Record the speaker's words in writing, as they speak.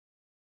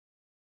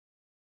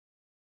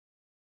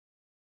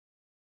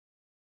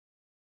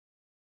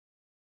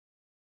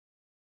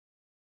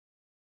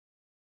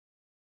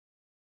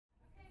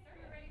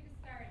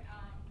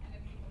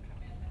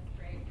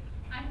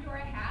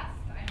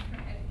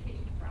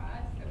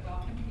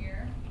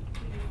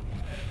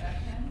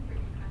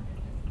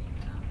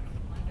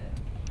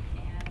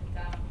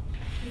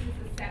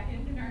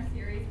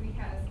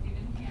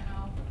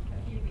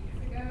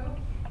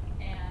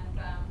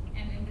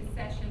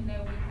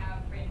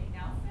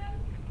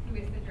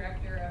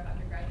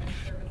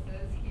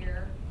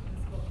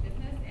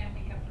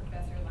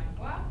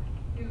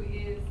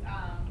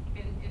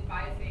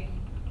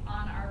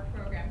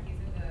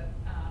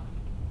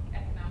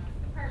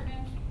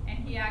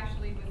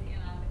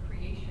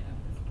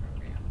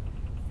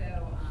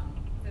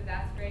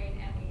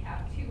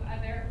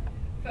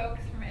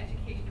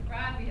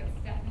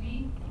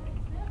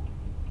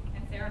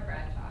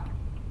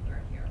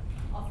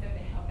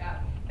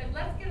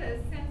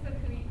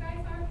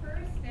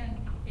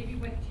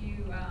put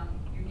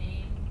your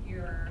name,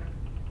 your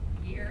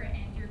year,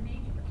 and your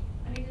major.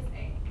 Let me just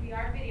say, we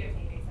are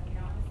videotaping, so if you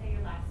don't want to say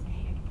your last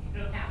name, you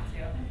don't have to.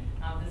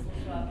 This will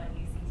show up on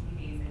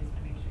UCTV, so I just want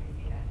to make sure you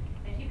see that.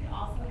 And if you could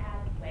also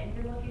add when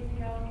you're looking to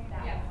go,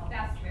 that Yes, will help.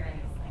 that's very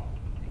helpful.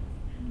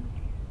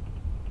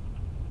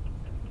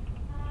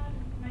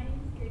 My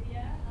name is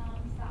Divya,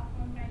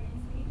 sophomore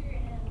finance major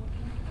and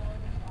looking to go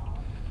in the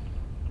fall.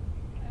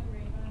 I'm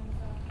Raymond, I'm a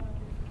sophomore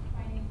business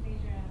finance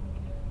major and I'm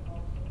looking to go in the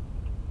fall too.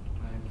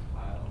 My name is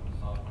Kyle, I'm a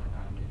sophomore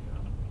accounting major.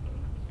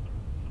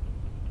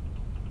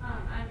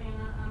 I'm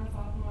Anna, I'm a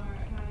sophomore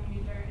accounting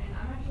major, and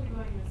I'm actually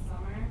going this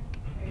summer,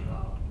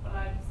 April, but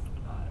I just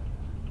thought of it.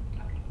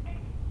 Okay.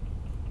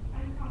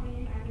 I'm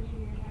Colleen, I'm a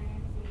junior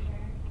finance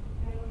major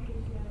and I'm looking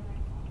to go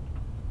next fall.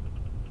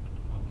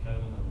 I'm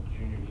Kevin, I'm a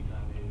junior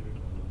econ major, and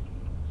I'm looking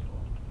to go next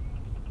fall.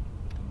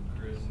 I'm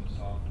Chris, I'm a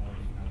sophomore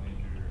econ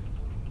major, and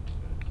looking to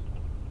go next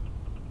fall.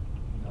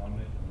 I'm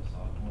Dominic, I'm a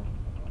sophomore,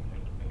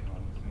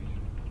 economics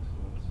major,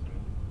 school in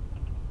spring.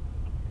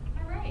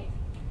 All right.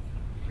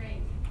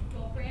 Great.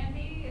 Well,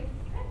 Brandy is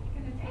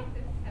going to take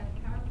this as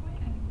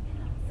PowerPoint. And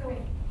So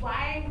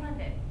why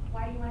London?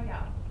 Why do you want to go?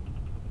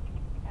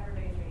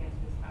 Everybody's going to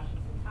answer this question.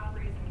 So top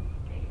reasons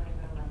that you want to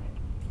go to London.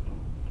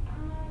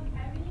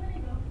 I really want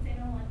to go because I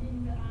know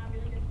London's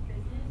really good for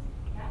business.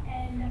 Yeah.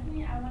 And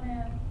definitely I want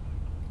to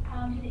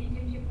do the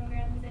internship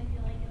program because I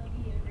feel like it'll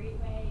be a great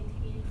way to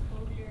gain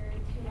exposure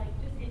to like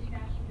just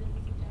international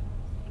business in general.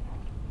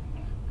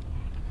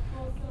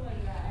 Also like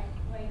that,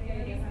 I like the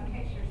idea of having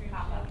Pictures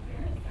pop up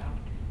here. So.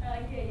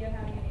 I like the idea of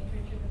having an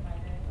internship in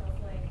London. It's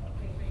also like a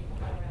place where you can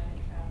go around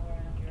and travel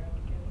around Europe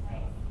too. So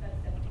Nice. that's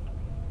definitely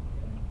something I want to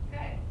do.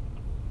 Good.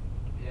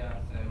 Yeah,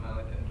 same. I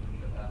like the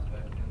internship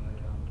aspect and the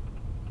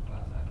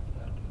class aspect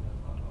that has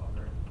a lot to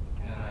offer.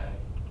 And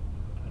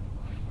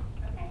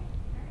Okay.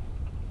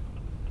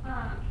 All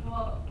right.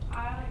 Well,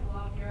 I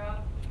love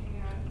Europe,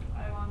 and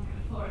I want to go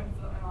to Florence,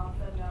 so my mom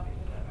said no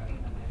because I've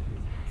already done it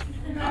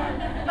 3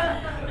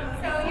 times.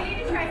 So you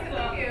need to try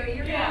something new.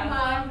 You're Yeah, gonna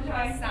love so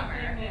try the summer.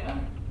 something new.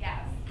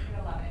 Yes, you're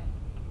gonna love it.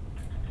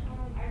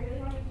 I really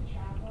wanted to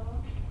travel,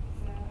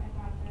 so I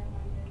thought that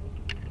London would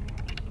be an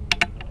opportunity.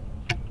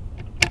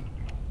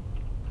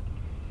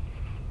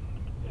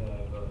 Yeah,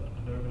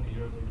 I've never been to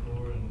Europe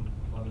before, and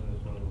London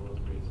is one of the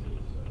world's great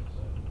cities, so I'm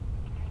excited.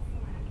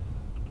 Excellent.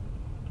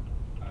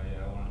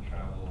 I want to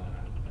travel, and I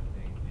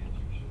think the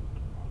internship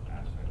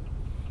aspect is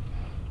a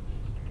good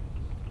experience.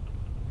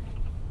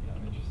 Yeah,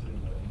 I'm interested in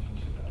the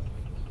internship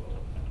aspect as well.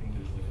 I think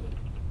there's like a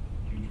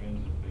huge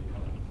range of big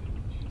companies that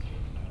you can choose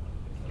from that.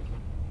 If that's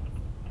something I want.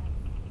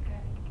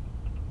 Good.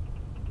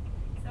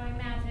 So I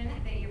imagine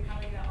that you're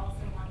probably going to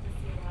also want to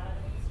see a lot of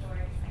the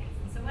historic sites.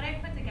 And so what I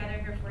put together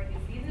here for you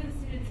is these are the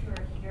students who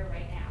are here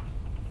right now.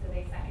 So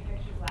they sent me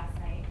pictures last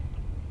night,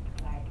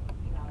 because I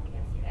emailed them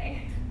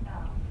yesterday.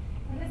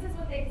 And this is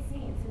what they've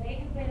seen. So they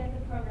have been at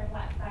the program,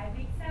 what, 5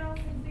 weeks now,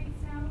 6 weeks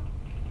now?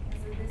 And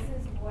so this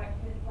is what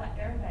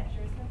their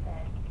adventures have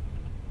been.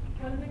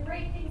 One of the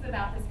great things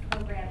about this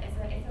program is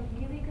that it's a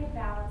really good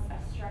balance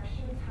of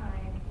structured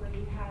time where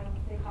you have,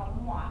 they call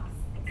them walks.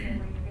 And so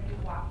where you're going to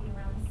be walking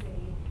around the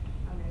city.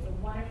 There's a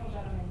wonderful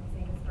gentleman, his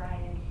name is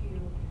Brian, who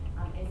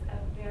is a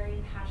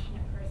very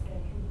passionate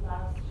person who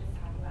loves to just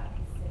talk about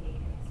his city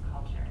and his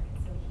culture. And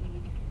so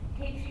he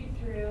takes you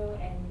through,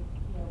 and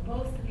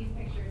most of these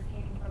pictures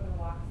came from the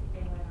walks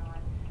that they went on.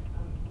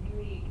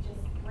 Really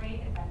just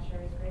great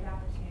adventures, great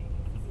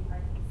opportunities to see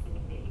parts of the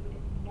city that you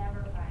would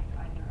never find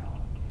on your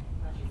own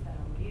unless you spend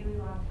a really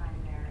long time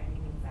there and you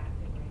know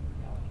exactly where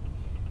you're going.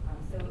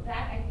 So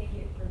that, I think,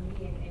 for me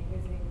in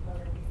visiting the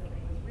program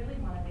recently was really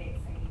one of the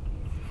exciting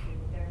things to see.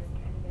 There are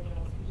some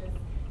individuals who just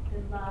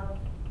they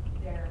love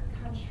their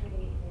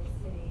country, their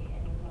city,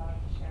 and they love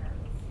to share it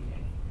with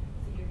students.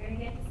 So you're going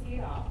to get to see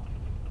it all.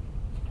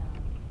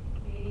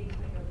 Maybe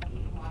put your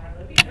feet in water.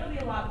 It'll be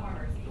a lot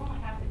warmer, so you won't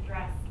have to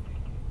dress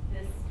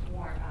this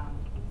warm.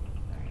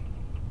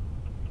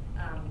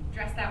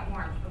 Dress that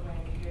warm for when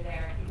you're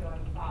there if you go in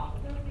the fall.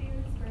 But those days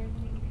in the spring,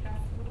 you can dress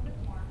a little bit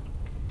warm.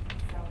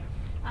 So,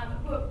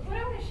 but what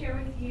I want to share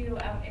with you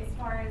as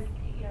far as,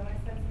 I'm going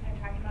to spend some time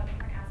talking about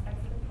different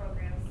aspects of the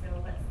program. So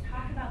let's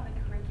talk about the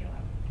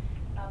curriculum.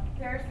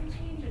 There are some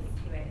changes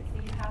to it. So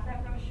you have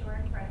that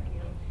brochure in front of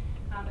you.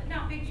 But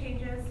not big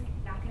changes,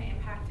 not going to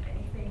impact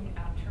anything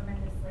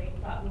tremendously,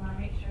 but we want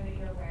to make sure that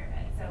you're aware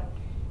of it. So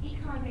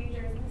econ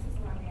majors, and this is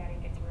the one thing I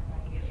didn't get to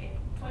remind you. If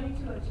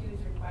 2202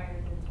 is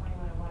required, then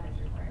 2101 is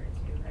required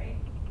too, right?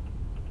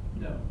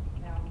 No.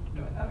 No?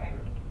 No. Okay.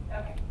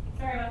 Okay.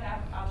 Sorry about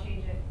that. I'll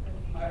change it for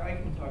the future. I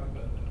can talk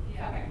about that.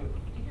 Yeah. Okay.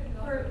 because it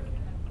also For- is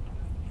going to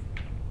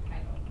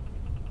typo.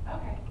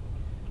 Okay.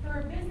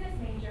 For business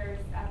majors,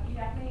 you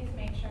definitely need to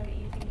make sure that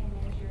you've taken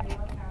managerial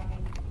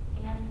accounting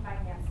and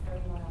finance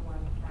 3101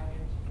 prior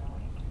to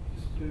going.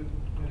 Just to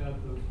point out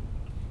those,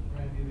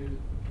 Randy, there's,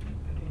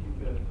 I think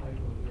you've got a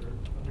typo there.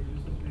 Under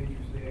business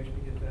majors, they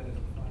actually get that as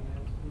a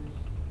finance course.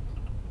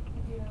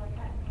 You do like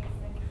cut and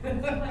pasted.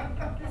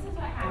 This is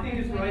what I happens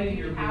think it's when right you in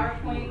do your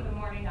PowerPoint brochure. the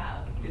morning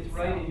of. It's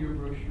right in your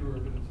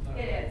brochure, but it's not.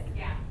 It is,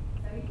 yeah.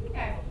 So you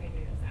guys will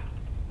figure it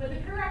But the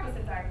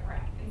prerequisites are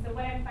correct. And so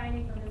what I'm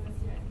finding from business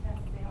students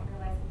sometimes is they don't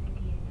realize that they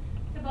need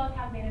to both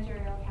have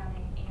managerial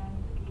accounting and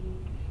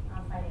the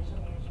financial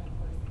management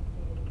course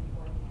completed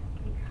beforehand.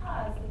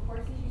 Because the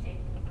courses you take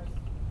for the first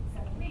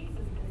 7 weeks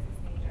as a business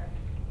major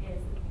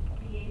is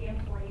the ADM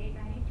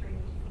 4893,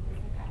 which is a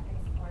business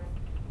ethics course,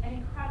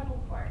 an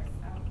incredible course.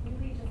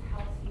 Really just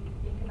helps you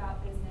think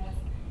about business,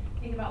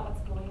 think about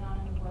what's going on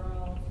in the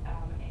world.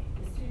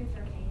 The students who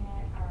are taking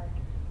it are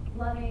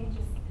loving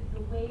just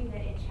the way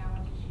that it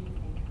challenges you to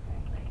think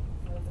critically.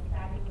 So it's a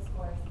fabulous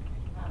course.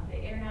 The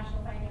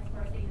international finance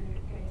course that you're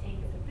going to take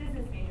as a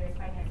business major is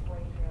Finance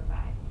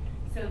 4305.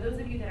 So those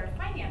of you that are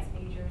finance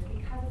majors,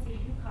 because it's a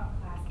UCOM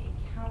class, it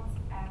counts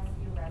as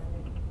your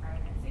resident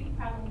requirement. So you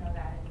probably know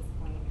that at this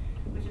point,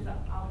 which is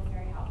always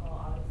very helpful,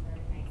 always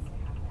very nice to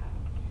have that.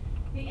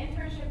 The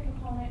internship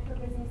component for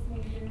business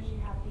majors, you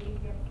have the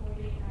APM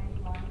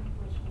 4891,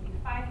 which will be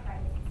 5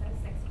 credits instead of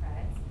 6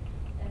 credits.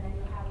 And then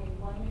you'll have a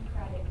 1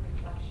 credit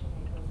reflection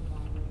that goes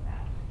along with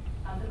that.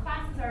 The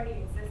classes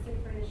already existed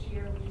for this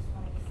year. We just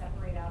wanted to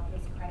separate out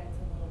those credits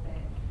a little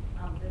bit.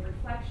 The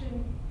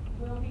reflection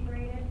will be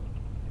graded,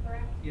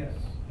 correct? Yes.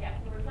 Yeah,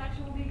 the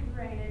reflection will be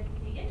graded.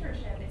 The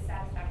internship is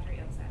satisfactory,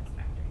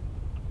 unsatisfactory.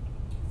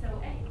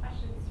 So any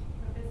questions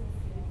for business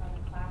students on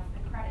the class,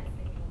 the credits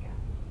they can get?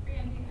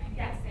 Brandy, I need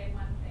Yes. to say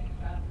one thing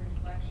about the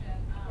reflection.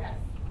 Yes.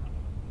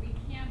 We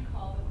can't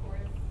call the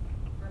course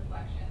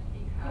reflection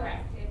because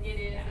Correct. it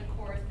is Yeah. a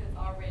course that's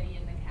already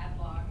in the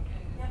catalog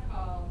and it's Yep.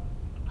 called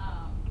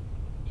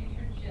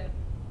internship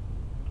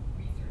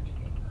research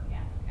paper.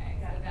 Yeah. Okay,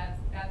 Yeah. so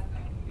that's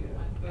going to be Yeah,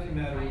 one. doesn't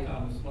matter what's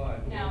on the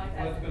slide. No, it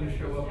What's doesn't. gonna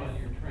show up It's on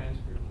just- your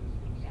transcript is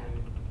gonna Yeah.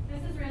 say.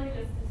 This is really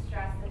just to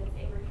stress that it's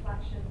a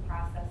reflection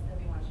process that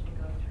we want you to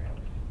go through,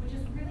 which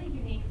is really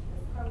unique to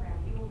this program.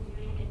 You will do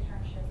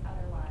internships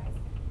otherwise,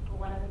 but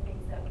one of the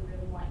things that we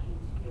really want you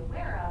to be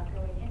aware of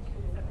going into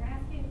it is that we're gonna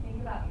ask you to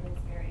think about your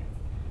experience.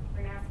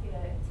 We're gonna ask you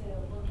to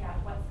look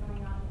at what's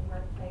going on in the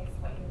workplace,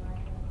 what you're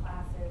learning in the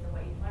classes, or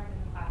what you've learned in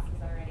the classes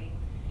already,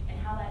 and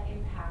how that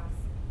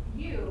impacts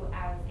you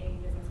as a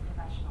business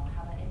professional,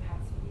 how that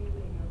impacts you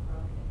in your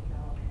growth and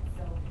development.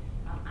 So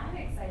I'm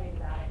excited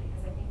about it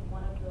because I think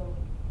one of the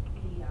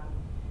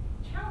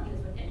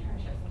challenges with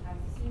internships sometimes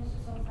the students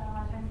just don't spend a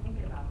lot of time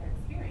thinking about their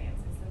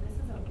experience. And so this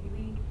is a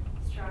really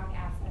strong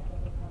aspect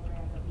of the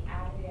program that we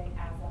added in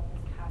as of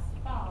this past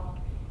fall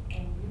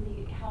and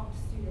really helped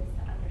students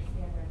to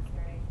understand their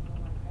experience a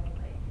little more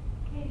critically.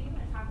 Kay, do you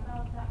want to talk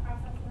about that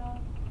process at all?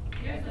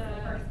 Yeah, This was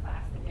the first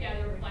class that did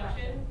Yeah, the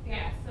reflection.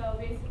 Yeah, so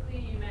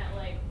basically you met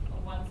like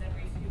once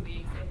every 2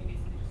 weeks, and you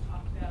basically just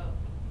talked about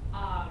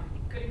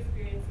good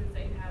experiences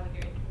that you have with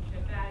your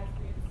internship, bad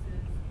experiences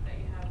that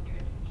you have with your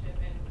internship,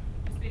 and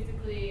just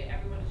basically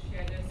everyone just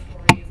shared their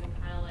stories and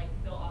kind of like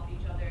built off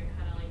each other and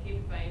kind of like gave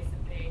advice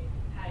if they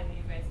had any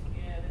advice to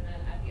give. And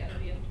then at the end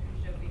of the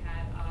internship, we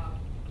had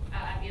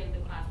at the end of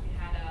the class we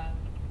had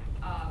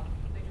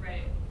like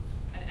write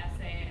an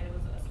essay, and it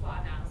was a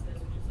SWOT analysis,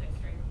 which is like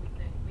strength,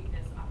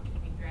 weakness,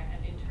 opportunity, threat,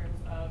 and in terms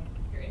of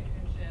your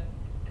internship.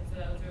 And so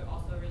those are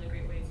also really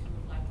great ways to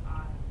reflect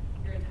on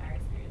your entire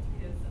experience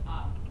because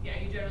yeah,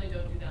 you generally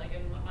don't do that. Like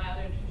in my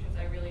other internships,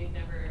 I really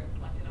never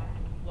reflected on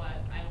what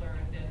I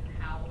learned and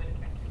how it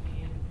affected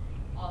me and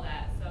all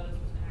that. So this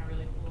was kind of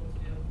really cool to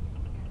do.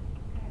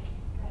 Okay,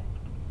 good.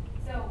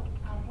 So,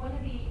 one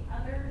of the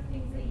other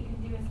things that you can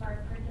do as far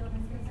as curriculum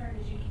is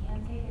concerned is you can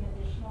take an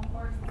additional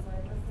course, and so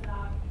I listed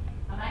off.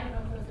 I don't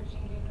know if those are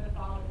changing for the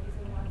fall, but these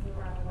are the ones that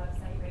are on the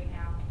website right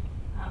now.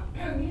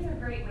 These are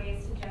great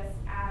ways to just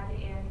add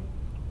in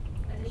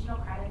additional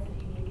credits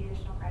if you need the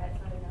additional credits.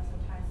 So I know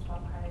sometimes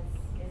 12 credits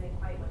isn't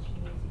quite what you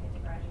need to get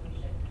to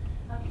graduation.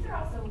 These are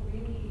also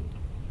really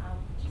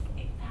just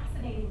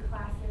fascinating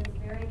classes,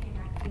 very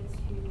connected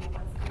to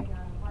what's going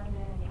on in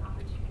London and the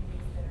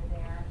opportunities that are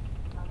there.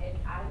 If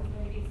I was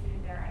going to be a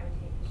student there, I would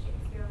take the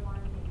Shakespeare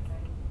one because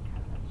I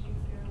have learned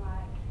Shakespeare a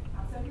lot.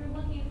 So if you're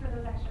looking for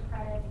those extra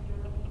credits, if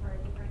you're looking for a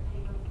different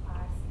type of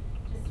class,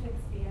 just to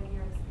expand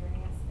your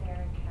experience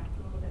there and connect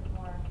a little bit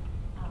more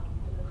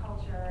with the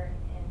culture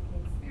and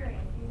the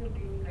experience, these are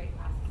really great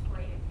classes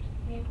for you.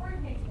 The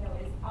important thing to know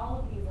is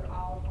all of these are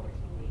all 14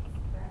 weeks,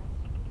 correct?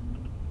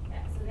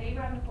 Yeah, so they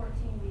run 14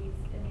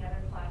 weeks in the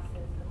other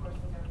classes. The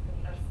courses are for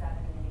the first 7,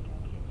 and then you get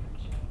the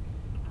internship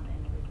and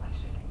the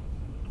reflection that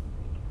continues.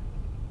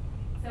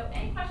 So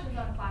any questions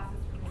on classes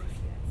for business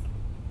students?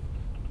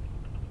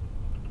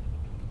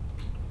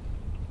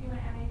 Do you want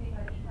to add anything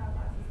about econ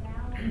classes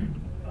now?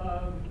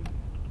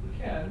 We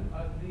can,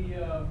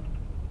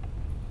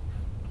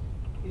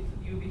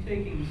 you'll be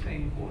taking the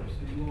same course,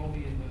 so you'll all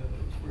be in the,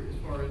 as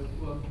far as,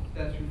 well,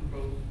 that's true for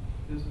both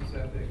business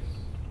ethics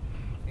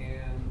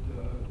and,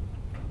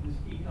 this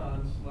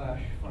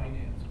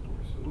econ/finance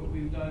course. So what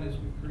we've done is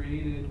we've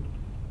created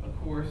a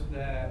course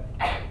that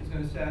is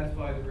gonna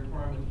satisfy the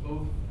requirements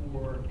both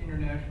for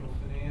international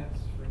finance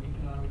for an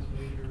economics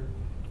major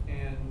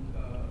and,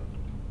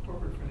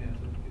 corporate finance,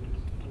 I think it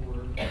is,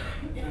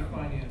 for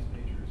finance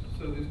majors.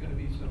 So there's gonna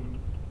be some,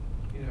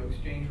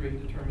 exchange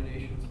rate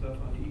determination stuff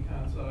on the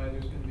econ side.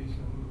 There's gonna be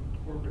some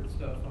corporate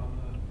stuff on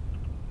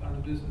the on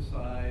the business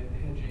side,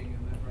 hedging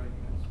and that, right,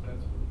 that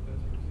sort of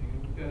thing. And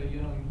we've got a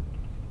young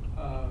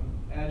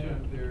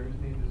adjunct there. His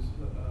name is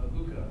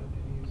Luca,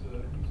 and he's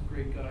a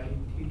great guy.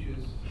 He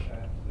teaches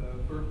at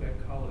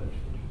Birkbeck College,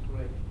 which is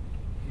right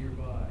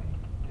nearby.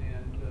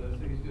 And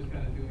so he's just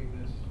kind of doing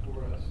this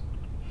for us.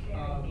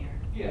 Very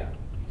near. Yeah.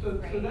 So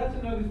Right. that's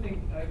another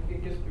thing. I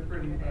guess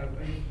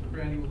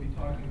Brandy will be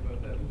talking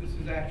about that. But this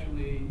is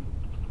actually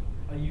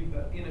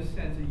in a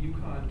sense, a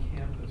UConn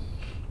campus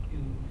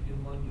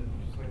in London,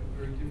 which is like a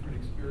very different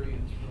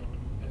experience from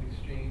an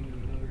exchange at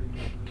another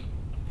university.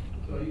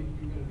 So you're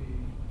going to be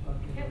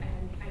talking Yep, about,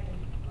 and I can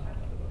talk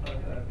about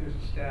that. There's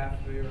a staff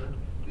there.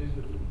 There's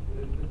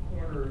the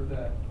corner of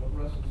that of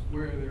Russell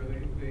Square there.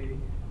 They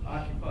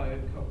occupy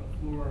a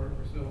floor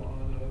or so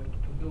on a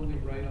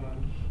building right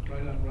on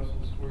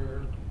Russell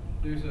Square.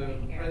 There's a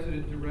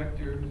president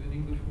director who's an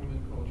English woman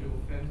called Jill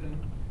Fenton.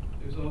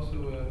 There's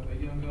also a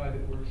young guy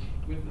that works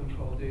with them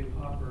called Dave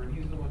Hopper, and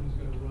he's the one who's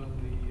going to run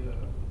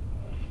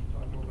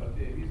talk more about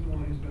Dave. He's the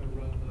one who's going to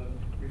run the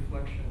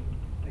reflection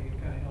thing and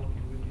kind of help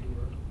you with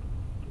your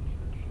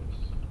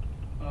internships.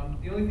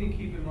 The only thing to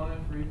keep in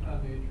mind for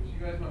econ majors, you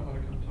guys might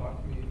want to come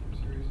talk to me if you're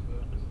serious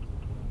about this,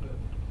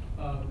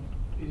 but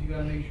is you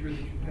got to make sure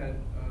that you've had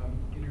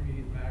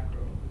intermediate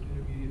macro, because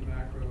intermediate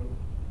macro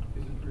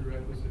is a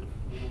prerequisite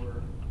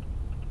for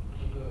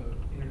the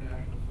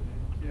international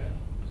finance. Yeah.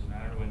 Does it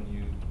matter when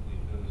you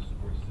leave those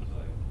courses?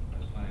 Like, I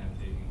was planning on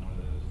taking one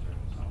of those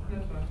during the summer.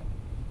 That's fine.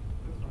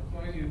 That's fine.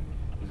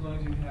 As long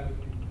as you have it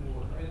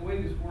before. And the way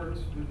this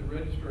works with the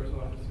registrar's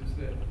office is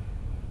that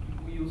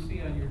you'll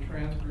see on your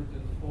transcript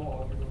in the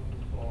fall, if you're going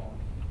in the fall,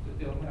 that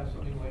they'll have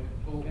something like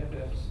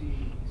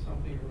OFFC,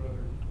 something or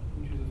other,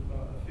 which is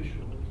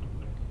official or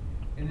something.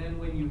 And then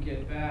when you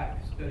get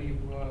back, study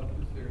abroad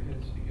puts their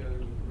heads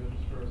together with the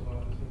registrar's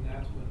office, and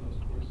that's when those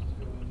courses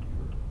go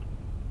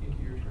into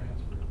your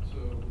transcript.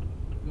 So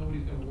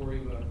nobody's going to worry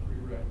about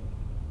prereq,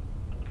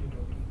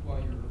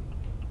 while you're there.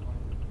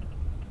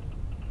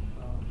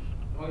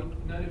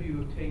 None of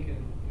you have taken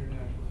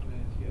international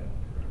finance yet,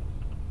 correct?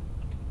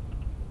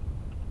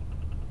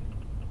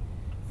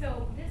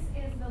 So this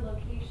is the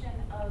location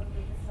of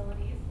the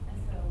facilities, and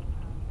so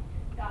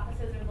the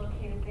offices are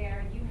located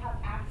there. You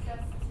have access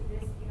to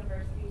this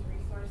university's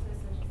resources,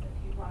 so just a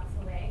few blocks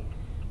away.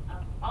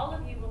 All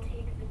of you will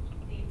take the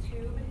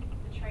tube,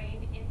 the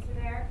train into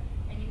there,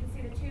 and you can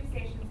see the tube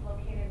station's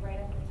located right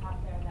at the top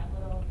there, that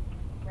little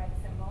red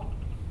symbol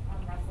on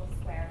Russell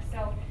Square.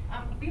 So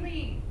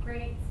really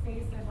great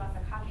space. There's lots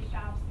of coffee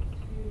shops,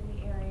 there's food in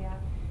the area.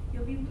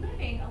 You'll be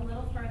living a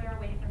little further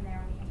away from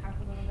there. We can talk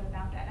a little bit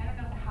about that. I don't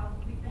know the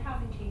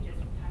housing changes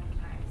from time to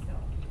time, so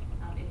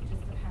it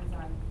just depends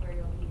on where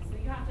you'll be.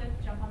 So you have to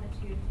jump on the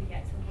tube to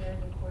get to where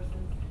the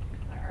courses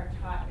are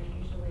taught, and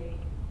usually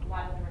a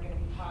lot of them are going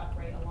to be taught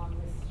right along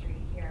this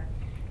street here.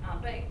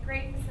 But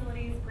great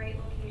facilities, great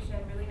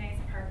location, really nice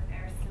park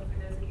there. So for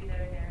those of you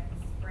that are there in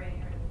the spring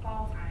or the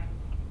fall time,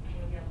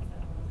 you'll be able to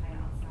spend a little time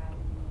outside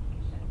in the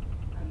location.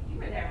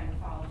 You were there in the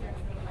fall, so I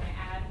want to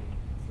add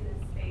to this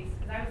space,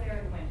 because I was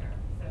there in the winter,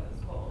 so it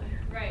was cold.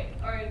 Right,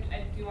 or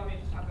do you want me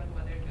to just talk about the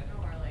weather in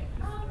general, or like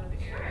just the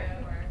area,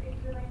 or? If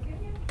you'd like to,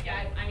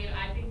 yeah. Yeah, I mean,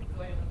 I think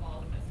going in the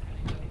fall is the best time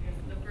to go, because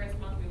the first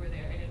month we were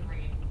there, it didn't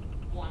rain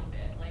one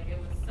bit. Like,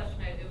 it was such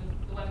nice,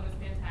 the weather was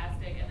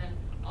fantastic, and then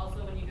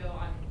also when you go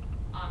on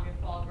your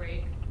fall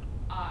break,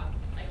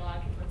 like a lot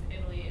of kids went to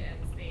Italy and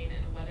Spain,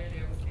 and the weather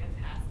there was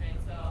fantastic.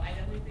 So I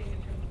definitely think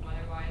in terms of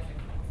weather-wise, like,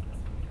 it's the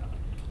best time to go.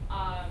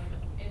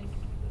 In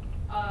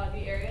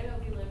the area that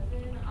we lived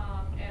in,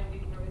 and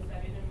where we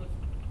studied in was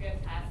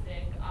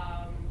fantastic.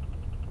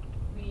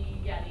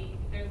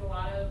 There's a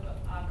lot of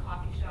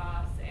coffee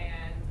shops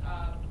and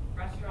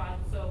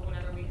restaurants. So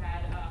whenever we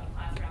had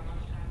class around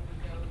lunchtime, we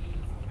would go eat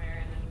somewhere,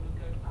 and then we would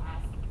go to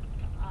class.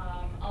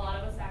 A lot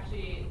of us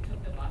actually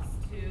took the bus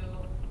to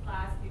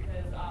class,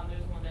 because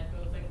there's one that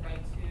goes like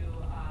right to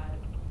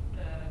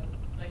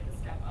the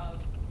step of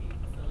the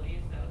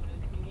facilities, so it was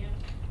really convenient.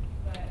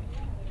 But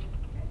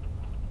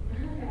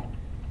yeah,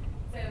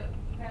 So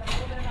you got a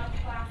little bit about the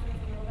classes,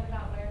 a little bit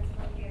about where it's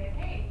located.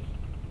 Hey,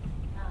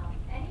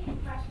 any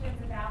questions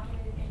about the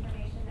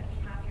information that we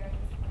have here at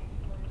this point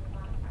before we move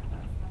on to talk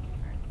about some other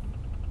parts?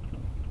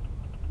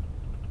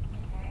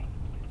 Okay.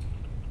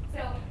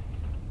 So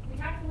we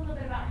talked a little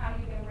bit about how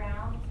you get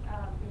around.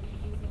 You'll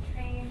be using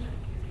trains, you'll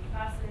be using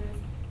buses,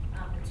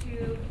 the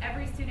tube.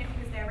 Every student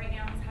who's there right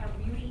now has had a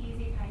really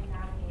easy time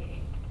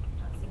navigating.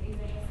 So these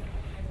are just some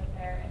pictures of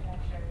their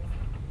adventures.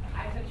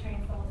 I took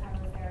trains the whole time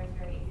I was there. It was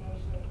very easy. I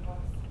usually was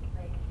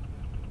like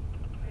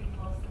pretty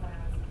close to when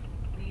I was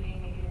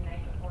leaving, maybe the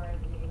night before or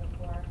the day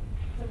before.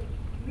 So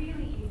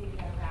really easy to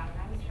get around.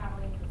 I was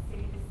traveling from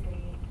city to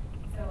city,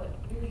 so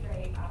really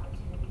great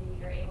opportunity.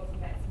 You're able to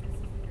get. So this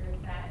is the group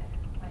that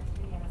went to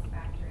the Guinness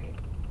factory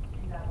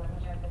in Dublin,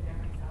 which I've been there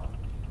myself.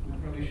 We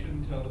probably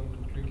shouldn't tell them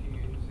the drinking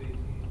age is 18.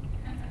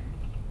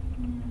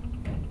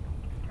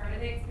 Part of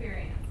the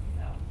experience.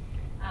 So,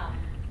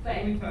 It's the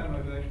only time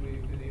I've actually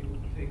been able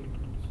to take a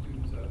group of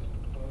students out to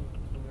the pub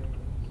is when I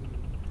went to visit.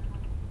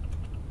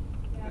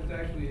 Yeah. That's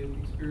actually an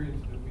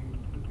experience that we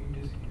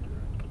is here.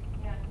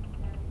 Yeah,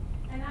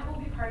 yeah. And that will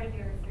be part of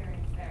your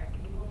experience there. So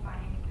you will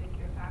find with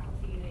your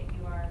faculty that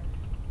you are,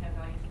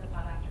 going to the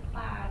pub after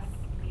class,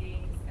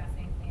 meeting,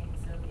 discussing things.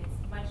 So it's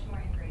much more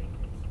ingrained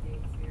into the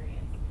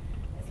experience.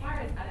 As far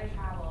as other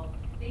travel,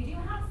 they do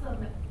have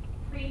some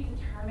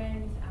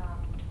predetermined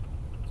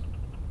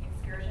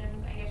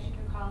excursions, I guess you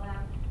could call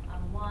them.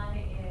 One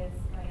is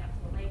going up to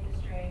the Lake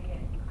District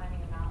and climbing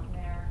a mountain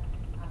there.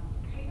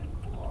 Kind of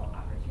cool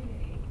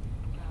opportunity.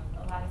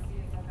 A lot of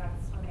students have gone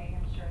swimming.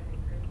 I'm sure the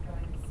group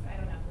going, I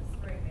don't know if this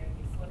spring they would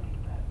be swimming,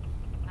 but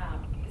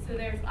so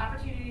there's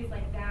opportunities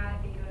like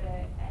that. They go to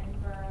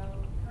Edinburgh,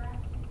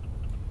 correct?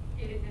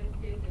 It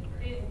did.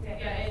 It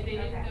Yeah, they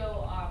didn't okay.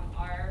 go,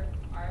 our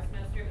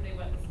semester, but they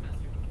went the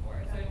semester before,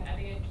 so Okay. I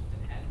think it just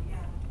depends.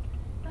 Yeah.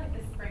 I feel like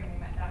this spring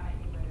that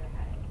might be where they're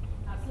headed.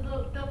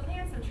 So they'll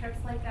plan some trips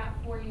like that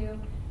for you.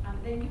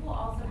 Then you will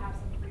also have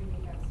some free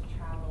weekends to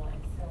travel. And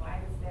so I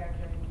was there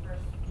during the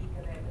first week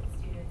of it with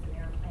students, and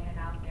they were planning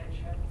out their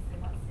trips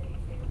and what cities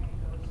they were going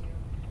to go to.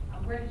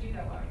 Where did you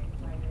go while you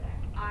were there?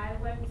 I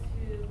went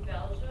to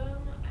Belgium,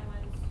 I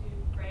went to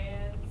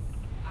France,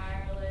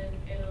 Ireland,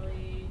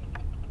 Italy,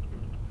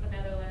 the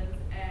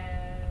Netherlands,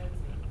 and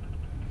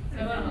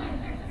so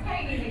It's kind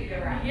of easy to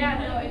go around.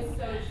 yeah, no, it's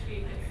so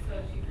cheap, which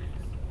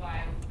is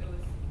why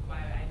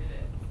I did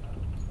it, so.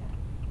 Is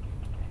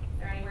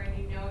there anywhere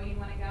you know you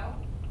want to go?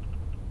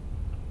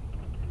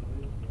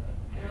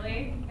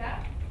 Italy?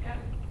 Yeah? Yeah.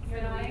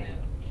 Italy?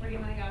 Where do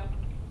you want to go?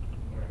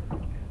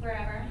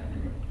 Wherever.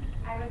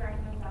 I would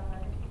recommend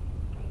Dublin.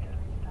 Make it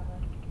over to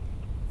Dublin.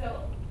 So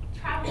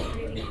travel is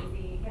really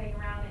easy. Getting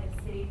around in a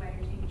city, whether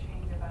you're taking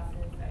trains or buses,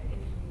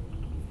 is really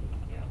easy to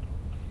do.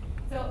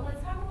 So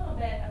let's talk a little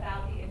bit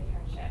about the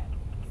internship.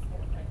 Just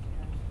sort of like to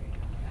run straight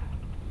on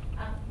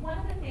that. One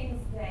of the things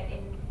that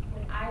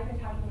when I've been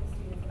talking with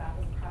students about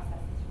this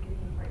process is really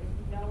important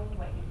is knowing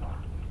what you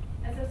want.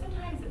 And so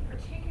sometimes,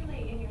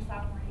 particularly in your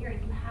sophomore year,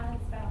 you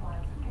haven't spent a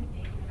lot of time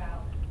thinking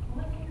about,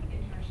 well, what type of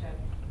internship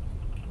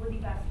would be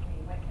best for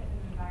me? What type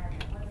of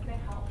environment? What's going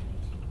to help me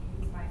to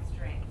use my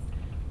strengths?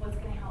 What's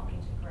going to help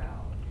me to grow?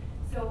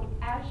 So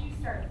as you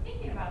start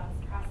thinking about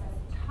this process,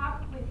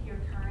 talk with your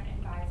current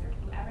advisor,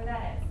 whoever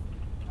that is,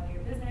 whether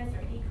you're business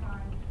or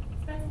econ.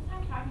 Spend some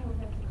time talking with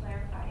them to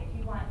clarify. If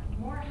you want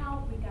more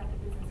help, we've got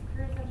the Business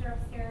Career Center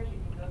upstairs. You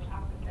can go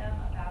talk with them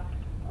about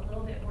a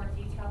little bit more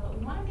detail. But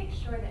we want to make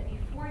sure that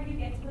before you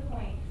get to the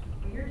point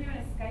where you're doing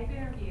a Skype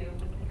interview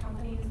with the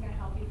company who's going to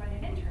help you find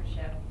an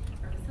internship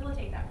or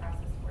facilitate that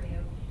process for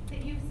you, that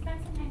you've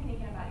spent some time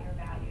thinking about your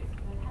values.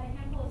 Because I've had a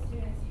handful of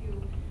students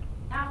who,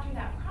 after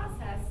that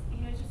process,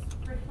 just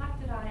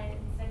reflected on it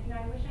and said,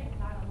 I wish I had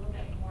thought a little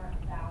bit more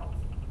about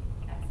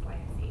X, Y,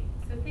 and Z.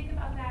 So think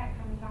about that.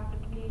 Come and talk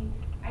with me.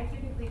 I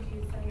typically do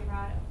study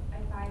abroad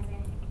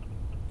advising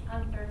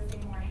on Thursday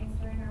mornings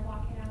during our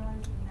walk-in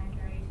hours from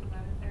 9:30 to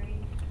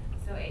 11:30.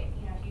 So if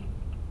you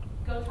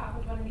go talk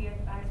with one of the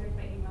advisors,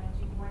 but you want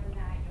to do more than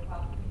that, you're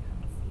welcome to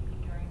come and see me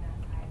during that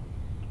time.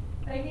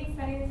 But I think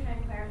spending the time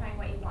clarifying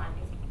what you want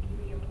is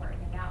really important,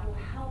 and that will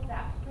help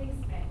that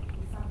placement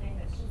be something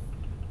that's just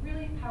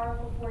really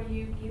powerful for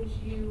you, gives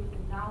you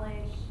the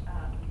knowledge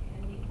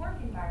and the work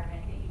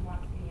environment that you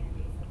want to be in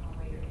based upon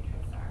what your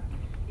interests are.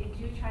 They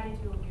do try to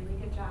do a really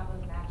good job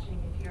of matching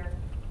if you're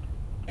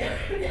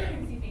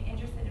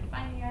interested in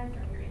finance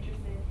or you're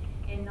interested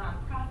in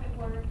nonprofit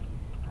work.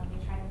 They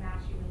try to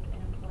match you with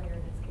an employer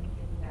that's going to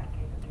give you that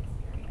type of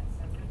experience.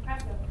 So it's an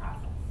impressive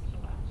process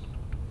to watch.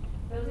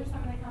 Those are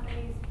some of the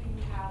companies who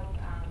have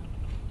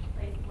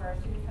placed where our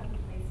students have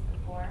been placed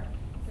before.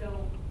 So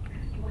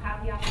you will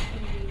have the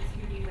opportunity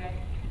to be with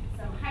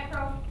some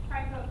high-profile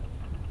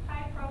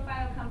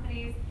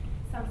companies,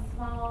 some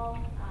small,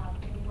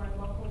 maybe more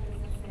local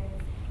businesses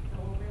that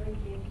will really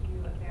give you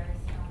a very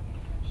strong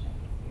internship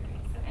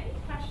experience. So any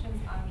questions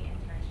on the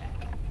internship?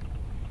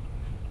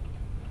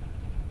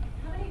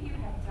 How many of you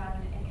have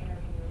done an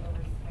interview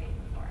over Skype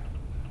before?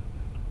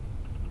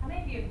 How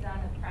many of you have done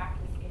a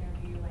practice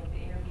interview, like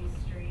the interview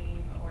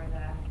stream, or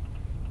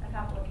a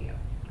couple of you?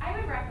 I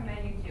would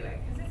recommend you do it,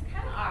 because it's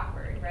kind of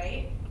awkward,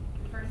 right?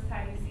 The first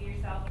time you see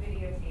yourself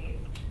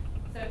videotaped.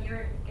 So if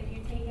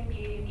you've taken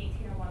BA and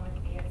 1801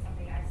 with me, it's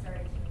something I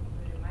started to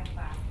include in my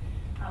class.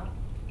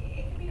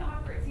 It can be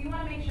awkward, so you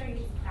want to make sure you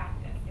just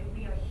practice. And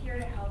we are here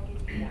to help you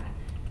do that,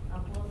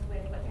 both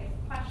with what types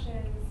of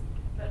questions,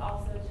 but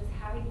also just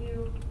having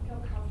you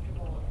feel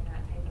comfortable in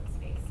that type of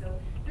space. So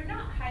they're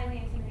not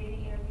highly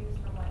intimidating interviews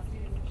from what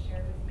students have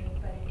shared with me,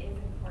 but it is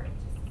important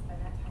just to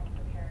spend that time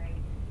preparing,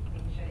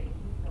 making sure that you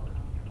feel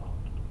comfortable.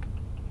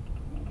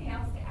 Anything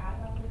else to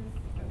add about this?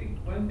 I think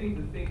one thing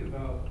to think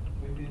about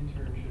with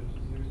internships is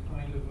there's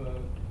kind of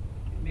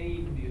it may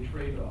even be a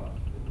trade-off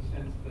in the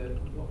sense that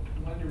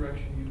one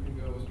direction you can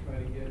go is try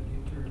to get an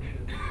internship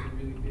with a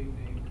really big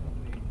name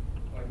company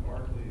like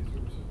Barclays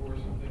or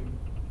something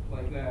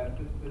like that.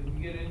 But if you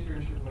get an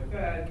internship like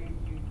that,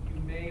 you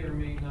may or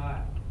may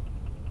not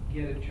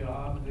get a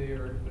job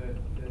there that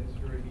is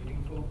very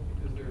meaningful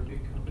because they're a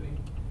big company.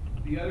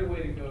 The other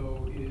way to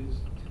go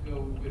is to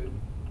go with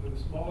a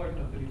smaller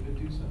company but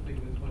do something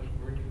that's much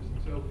more interesting.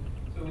 So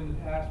in the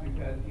past, we've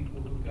had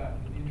people who've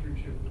gotten an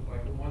internship with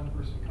like a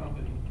one-person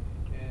company,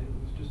 and it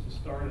was just a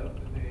startup,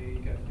 and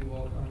they got to do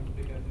all kinds of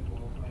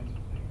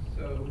things.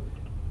 So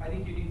I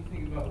think you need to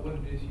think about what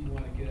it is you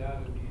want to get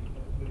out of the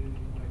internship.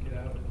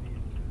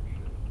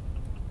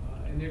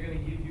 And they're going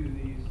to give you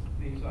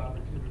these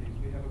opportunities.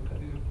 We have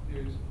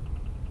there's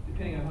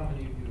depending on how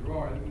many of you there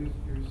are,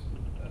 there's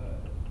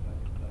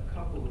a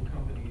couple of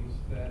companies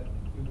that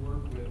we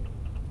work with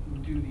who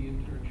do the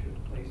internship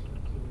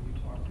placement. So when you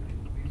talk to these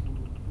who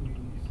you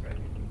describe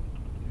initially,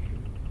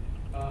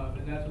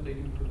 and that's what they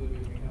do for a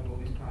living. We have all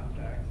these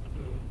contacts,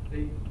 so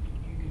you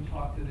can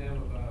talk to them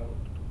about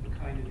the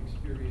kind of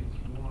experience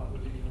you want,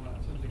 whether you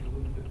want something a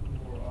little bit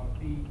more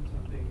offbeat,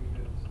 something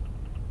that's,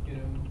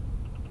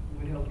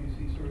 would help you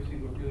see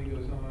what really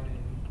goes on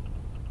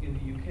in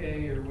the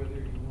UK, or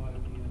whether you want to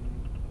be in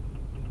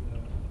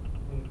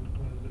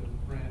one of the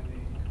brand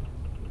name kinds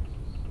of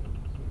places. So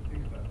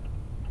think about that.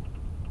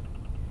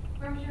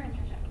 Where was your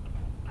internship?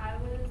 I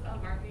was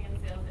a marketing and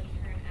sales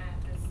intern at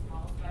this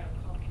small startup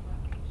called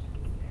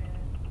Applications,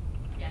 and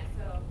yeah,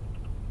 so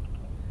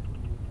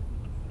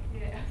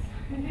yeah,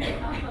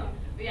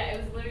 but yeah,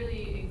 it was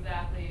literally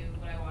exactly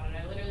what I wanted.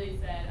 I literally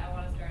said, I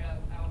want to start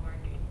up, I want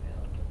marketing and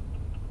sales.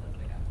 That's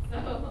what I got. So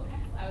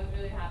I was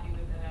really happy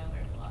with it. I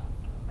learned a lot.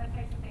 What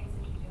types of things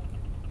did you do?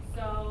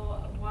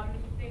 So one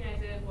thing I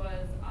did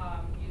was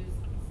use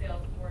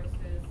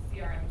Salesforce's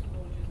CRM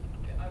tool, which is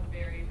a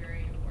very,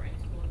 very important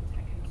tool in the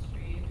tech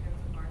industry in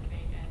terms of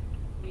marketing and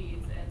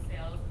leads and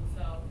sales. And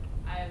so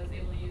I was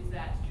able to use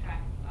that to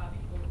track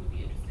people who would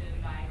be interested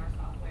in buying our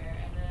software.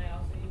 And then I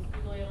also used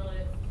Google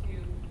Analytics to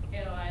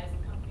analyze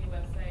the company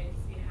website to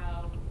see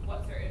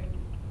what certain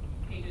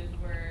pages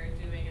were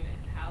doing and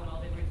how well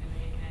they were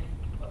doing and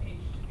what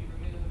pages should be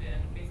removed and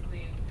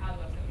basically how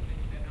the website was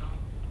doing in general.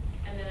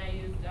 And then I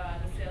used the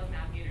Sales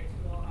Navigator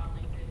tool on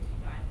LinkedIn to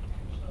find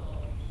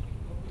potential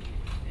people who would be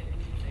interested in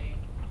using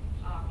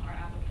our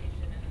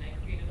application, and then I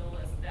created a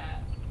list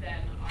that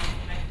then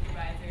my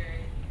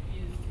supervisor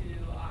used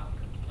to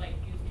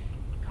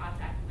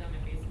contacted them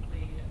and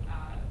basically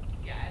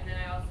and then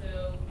I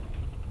also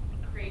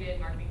created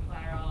marketing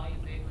collateral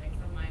using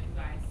some of my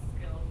design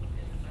skills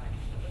within design.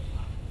 So it was a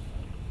lot.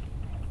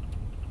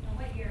 And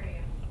what year are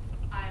you?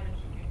 I'm a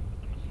junior.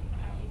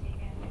 Have you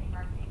taken any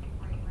marketing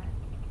before you went?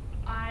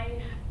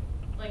 I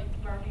like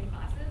marketing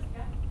classes.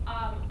 Yeah.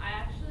 I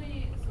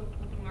actually, so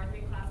with the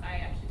marketing class,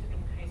 I actually took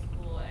it in high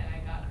school and I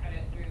got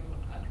credit through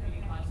a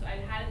community college. So I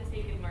hadn't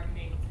taken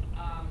marketing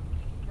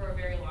for a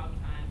very long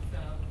time. So,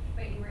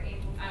 but you were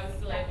able to. I was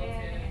still step able in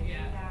to, and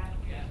yeah, do that,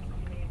 which yeah. is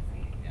really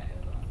exciting. Yeah, it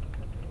was awesome.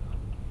 It was really fun.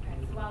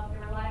 Okay, so while there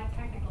were a lot of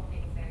technical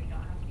things there, you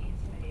don't have to be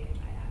intimidated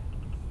by that.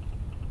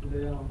 Do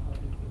they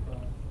happy with the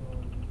process,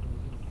 or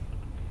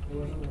it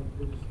wasn't like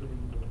registering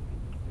the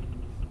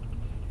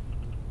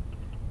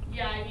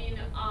Yeah, I mean,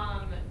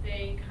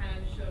 they kind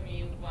of showed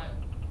me what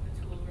the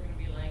tools were going to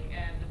be like,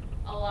 and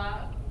a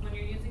lot, when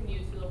you're using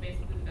new tool,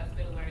 basically the best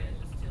way to learn it is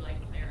just to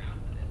play around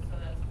with it. So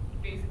that's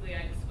basically,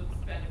 I just would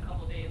spend a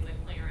couple days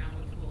playing around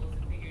with tools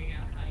and figuring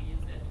out how to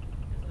use it.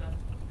 And so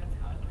that's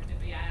how I learned it.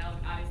 But yeah, I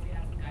obviously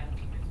had some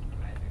guidance from my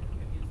supervisor who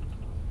had used the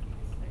tools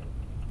previously.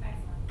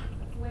 Excellent.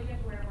 So what did you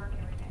have to wear to work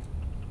every day?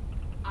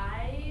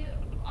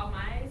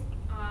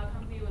 My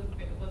company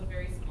was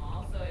very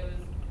small, so it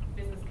was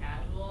business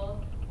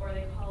casual, or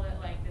they call it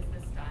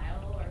business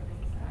style or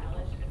business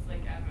stylish. It's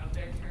I don't know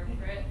their term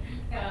for it.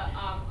 Yeah.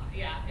 But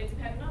yeah, it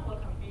depended on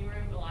what company you were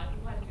in. But a lot of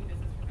people had to do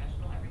business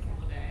professional every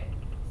single day,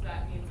 so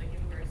that means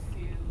you wear a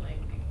suit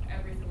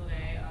every single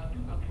day of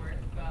work.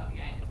 But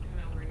yeah, it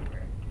depended on where you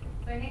work.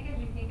 So I think as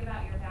you think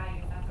about your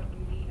values, that's a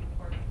really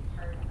important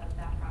part of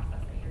that process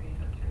that you're going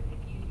to go through.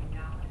 If you do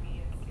not want to be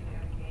in a suit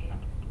every day,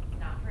 it's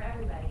not for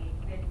everybody,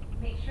 then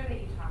make sure that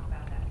you talk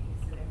about that piece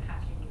so they're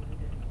matching you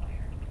with an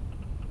employer.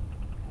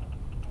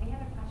 Okay. Any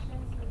other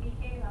questions for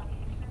BK about the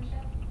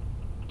internship?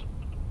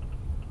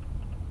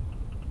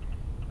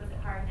 Was it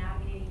hard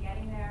navigating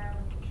getting there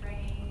with the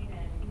train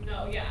and?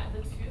 No, yeah,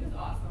 the tube is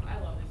awesome. I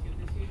love the tube.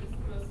 The tube is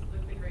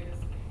the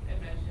greatest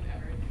invention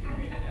ever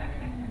created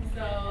ever.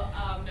 So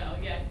no,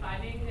 yeah,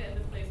 finding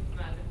the place was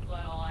not difficult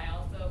at all.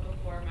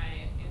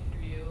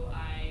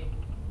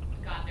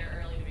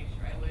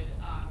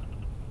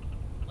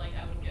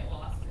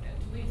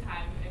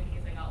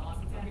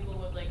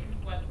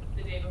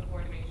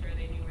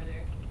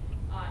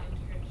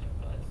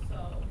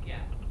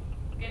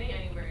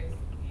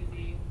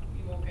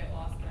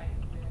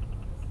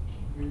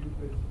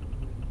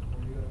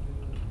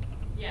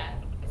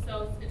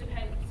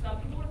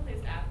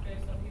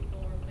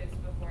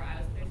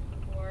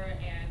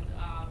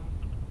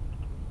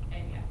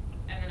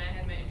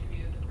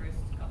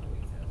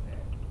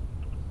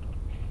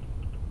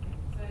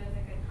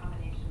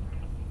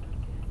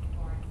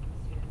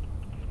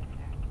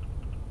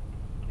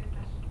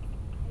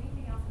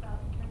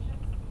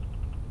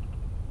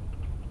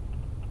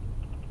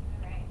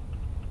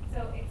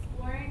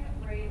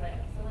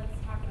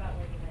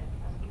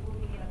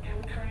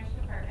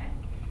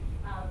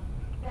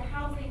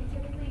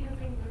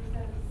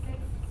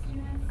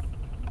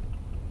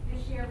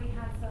 we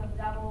had some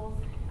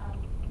doubles.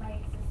 My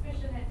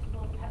suspicion it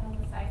will depend on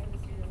the size of the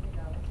students they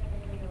go, but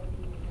typically it will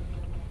be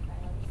within by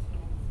other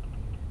students.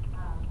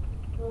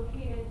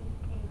 Located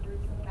in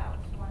groups of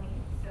about 20,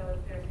 so if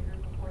there's a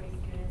group of 40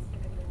 students,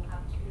 typically we'll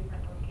have 2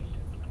 different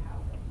locations for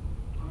housing.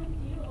 Do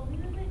you only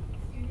look at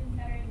students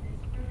that are in this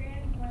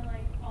program or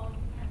like all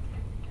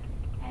participants?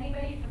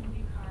 Anybody from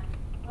UConn,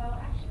 well,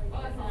 actually,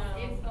 Well, it's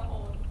it's the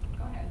whole,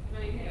 go ahead.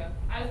 No, you can go.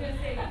 I was gonna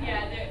say,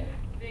 yeah,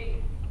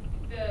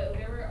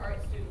 there were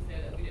art students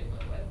there that we didn't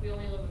live with. We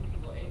only lived with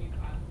people in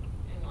UConn,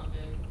 in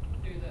London,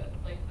 through the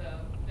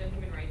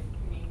human rights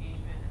community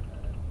engagement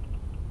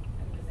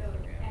and the so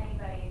program.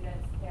 anybody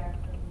that's there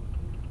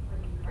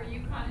For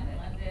UConn in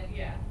London,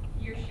 Yeah.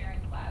 you're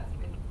sharing class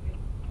with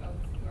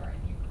folks who are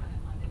in UConn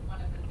in London,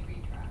 one of the 3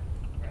 tracks.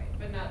 Right,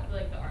 but not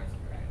like the arts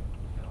program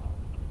at all.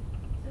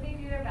 So they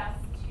do their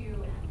best to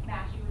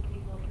match you with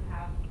people who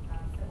have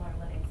similar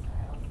living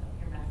styles. So if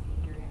you're messy,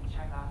 you're going to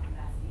check off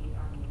messy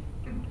on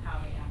the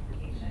housing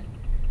application.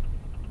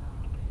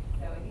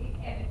 So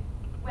and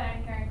what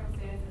I'm hearing from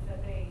students is that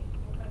they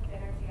will cook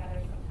dinner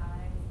together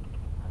sometimes.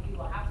 You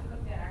will have to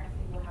cook dinner, so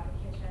you will have a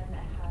kitchen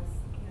that has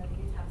the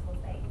utensils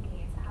that you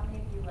need. So how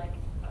many of you like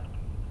to cook?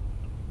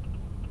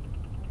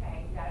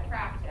 Okay, you got to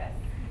practice.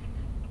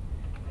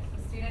 There's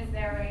some students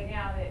there right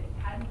now that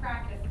hadn't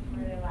practiced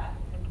before they left.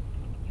 And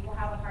you will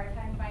have a hard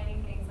time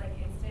finding things like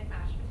instant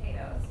mashed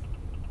potatoes.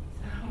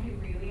 So it'll be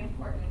really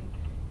important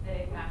that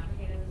if mashed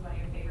potatoes is one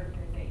of your favorite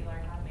foods, that you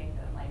learn how to make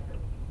them like the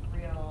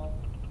real,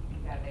 you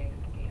gotta make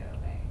the potato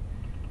way.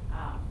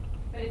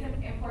 But it's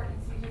important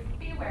to just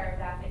be aware of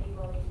that you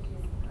will need to do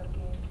some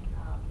cooking.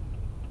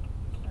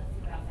 Let's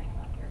see what else I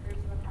have up here.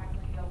 Groups of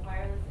approximately,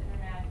 wireless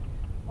internet,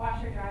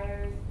 washer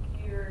dryers,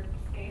 your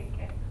space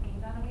gets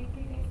cleaned on a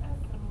weekly basis.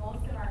 So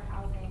most of our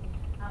housing,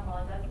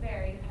 while it does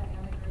vary depending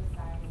on the group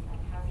size,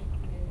 has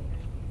included that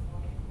your space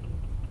will get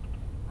cleaned.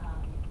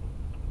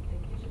 The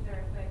kitchens are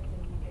equipped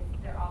and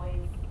they're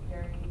always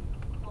very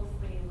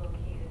closely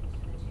located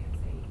to the gym,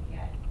 so you can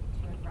get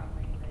to and from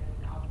where you live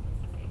and all the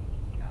places that you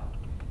need to go.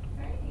 Is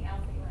there anything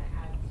else that you want to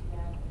add to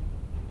that?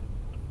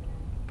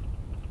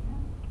 No,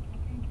 I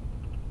think,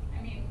 I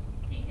mean,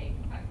 PK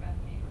can talk about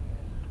the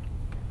neighborhood.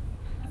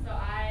 So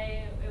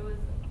it was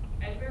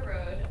Edgware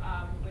Road,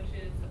 which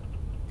is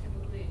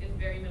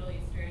very Middle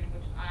Eastern,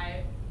 which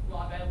I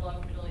love. I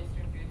love Middle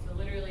Eastern food. So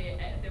literally,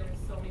 there were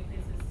so many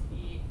places to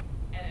eat,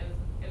 and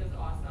it was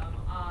awesome.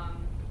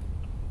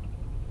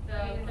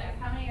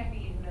 How many have you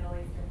eaten Middle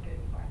Eastern food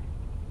before?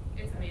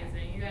 It's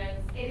amazing, you guys.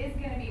 It is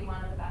going to be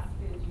one of the best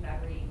foods you've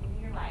ever eaten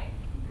in your life.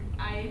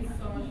 I ate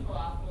so much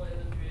falafel, it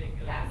was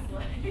ridiculous. Yes.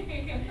 Like-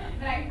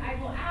 But I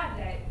will add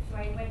that, so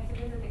I went to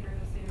visit the group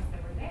of students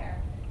that were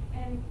there,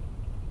 and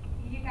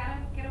you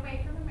gotta get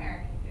away from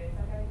American foods.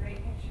 I've got a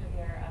great picture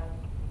here of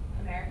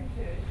American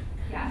food.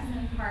 Yes,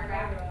 hard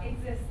rock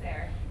exists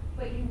there,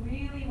 but you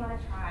really want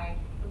to try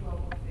the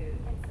local food.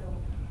 And so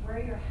where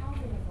your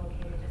housing is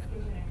located just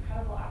gives you an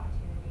incredible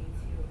opportunity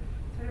to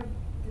sort of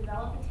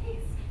develop a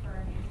taste for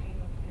a new type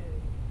of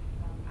food.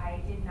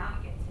 I did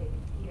not get to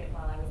eat it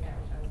while I was there,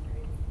 which I was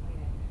very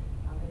disappointed.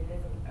 But it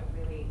is a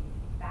really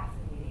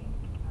fascinating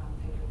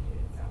type of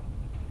food. So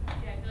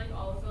Yeah, I feel like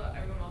also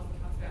everyone also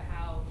talks about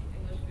how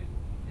English food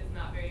is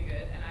not very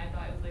good, and I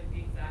thought it was like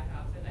the exact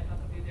opposite. I thought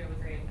the food there was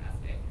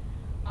fantastic.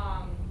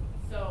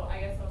 So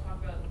I guess I'll talk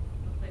about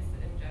the place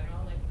in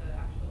general, like the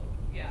actual,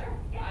 yeah. Sure,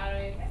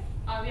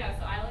 yeah.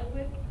 So I live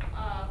with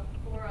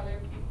 3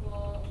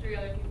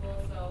 other people.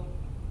 So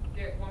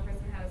one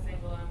person had a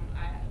single, and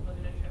I lived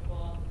in a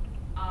triple.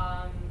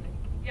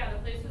 Yeah, the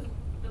place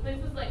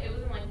was like, it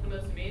wasn't like the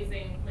most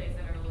amazing place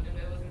I've ever lived in,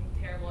 but it wasn't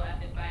terrible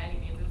by any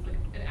means. It was like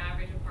an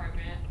average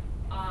apartment.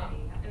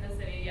 In the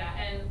city, yeah.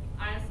 And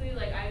honestly,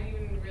 like I didn't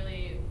even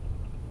really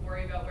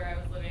worry about where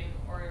I was living,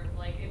 or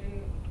like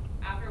even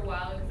after a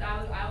while, because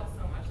I was out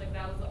so much. Like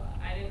I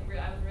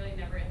was really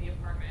never in the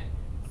apartment.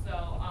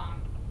 So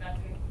that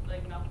didn't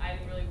I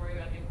didn't really worry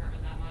about the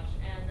apartment that much.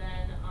 And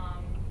then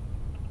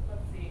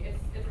let's see,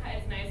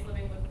 it's nice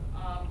living with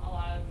a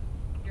lot of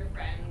your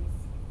friends.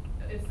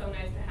 It's so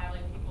nice to have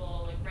like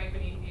people like right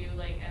beneath you,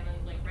 like and then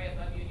like right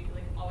above you, and you can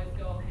like always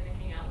go and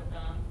hang out with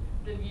them.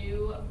 The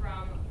view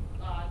from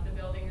the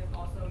building is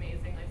also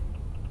amazing. Like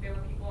there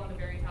were people on the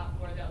very top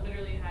floor that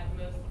literally had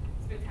the most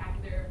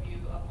spectacular view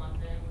of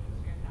London, which was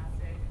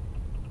fantastic.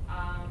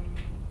 I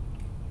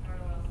don't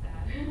know what else to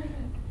add.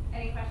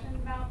 any questions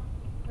about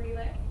where you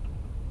live?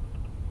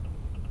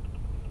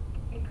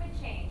 It could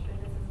change, but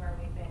this is where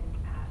we've been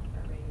at for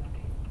a regular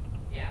basis.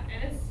 Yeah,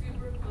 and it's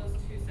super close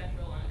to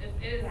Central London.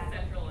 It is Yeah.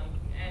 Central London,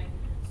 and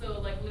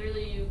so like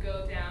literally you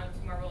go down to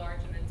Marble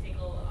Arch and then take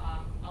a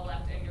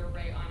left, and you're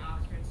right on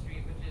Oxford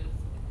Street, which is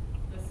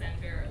the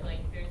center. Like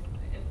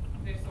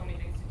there's so many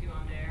things to do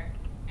on there,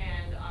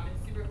 and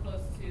it's super close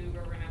to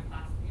where we're gonna have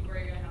classes. Where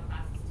you're gonna have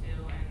classes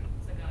too, and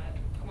it's like a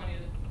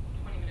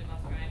 20-minute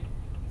bus ride.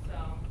 So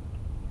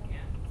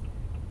yeah.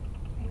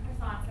 And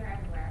croissants are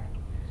everywhere,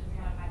 which is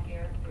one of my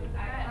favorite foods.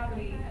 I Okay.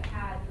 probably have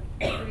had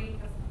 3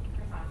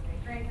 croissants a day.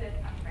 Granted,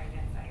 I'm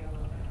pregnant, so I get a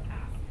little bit of a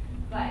pass.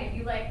 But if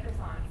you like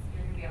croissants,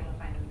 you're gonna be able to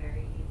find them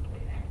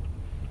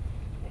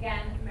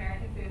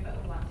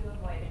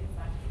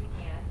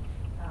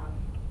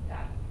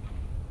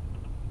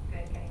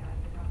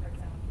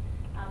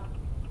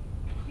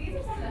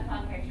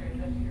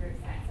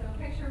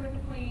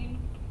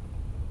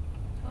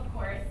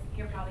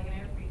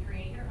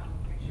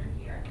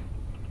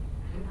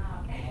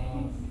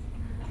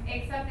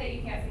Except that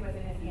you can't see what's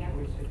in his hand,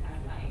 which is kind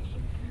of funny.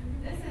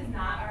 This is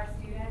not our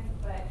student,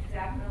 but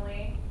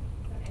definitely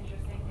some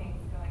interesting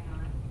things going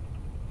on.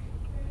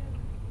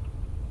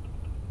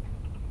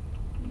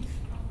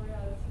 Oh my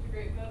god, that's such a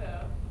great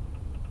photo.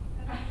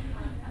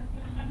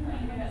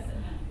 Yes.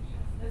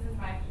 This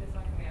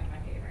one can be my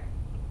favorite.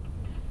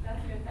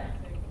 That's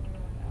fantastic.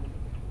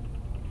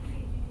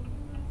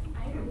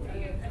 I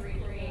did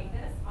recreate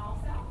this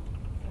also,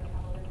 so a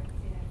couple different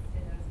students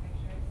did those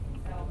pictures.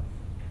 So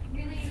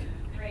really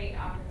great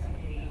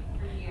opportunity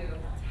for you to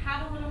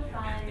have a little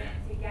fun,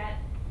 to get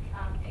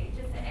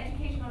just an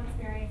educational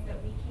experience that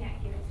we can't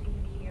give to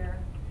you here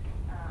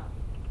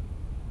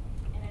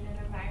in an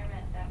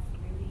environment that's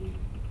really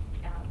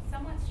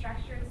somewhat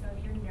structured. So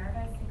if you're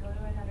nervous to go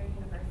to another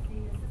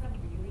university, this is a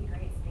really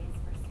great space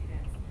for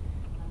students.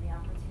 The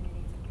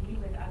opportunity to be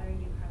with other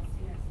UConn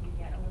students, you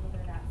get a little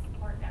bit of that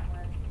support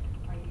network,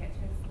 or you get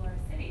to explore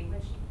a city,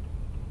 which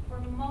for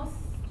most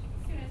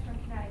students from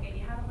Connecticut,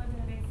 you haven't lived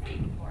in a big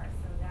city before,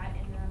 so that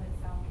in and of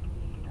itself can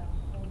be a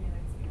whole new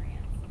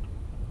experience.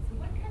 So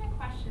what kind of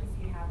questions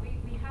do you have?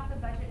 We have the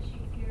budget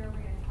sheets here,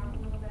 we're going to talk a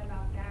little bit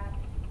about that,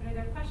 but are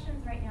there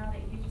questions right now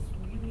that you just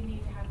really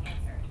need to have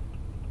answered?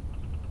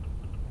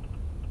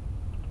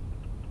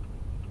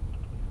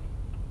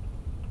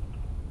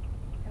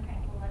 Okay,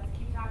 well, let's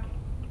keep talking.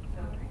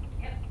 So,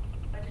 yep,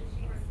 budget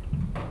sheets.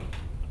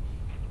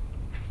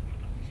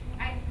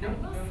 I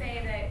will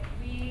say that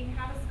we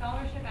have a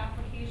scholarship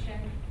application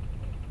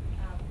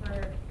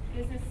for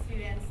business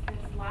students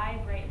that's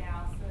live right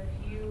now. So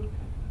if you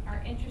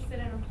are interested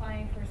in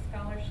applying for a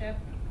scholarship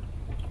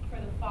for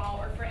the fall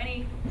or for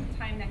any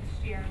time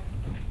next year,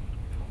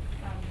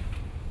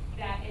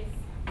 that is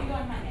due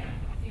on Monday.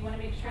 So you want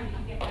to make sure that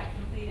you get that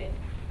completed.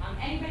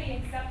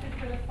 Anybody accepted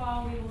for the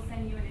fall, we will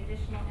send you an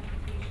additional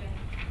invitation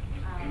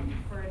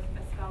for a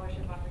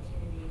scholarship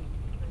opportunity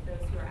for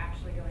those who are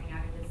actually going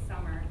out of this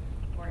summer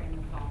or in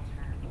the fall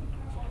term.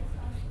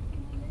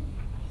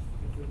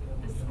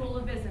 The School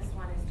of Business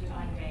one is due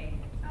Monday.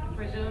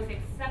 For those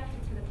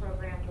accepted to the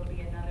program, there'll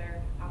be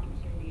another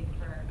opportunity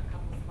for a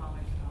couple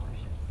smaller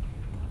scholarships.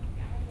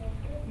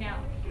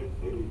 Now,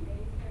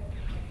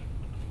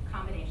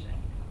 combination.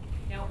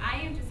 Now,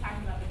 I am just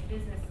talking about the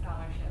business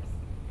scholarships.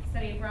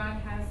 Study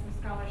Abroad has some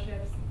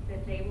scholarships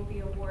that they will be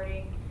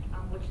awarding,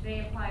 which they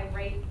apply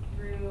right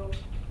through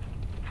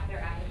their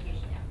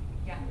application.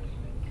 Yeah.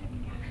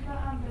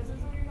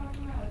 Business one you're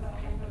talking about, is that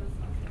one for the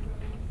semester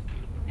programs?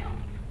 No,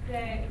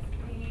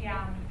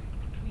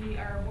 we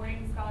are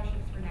awarding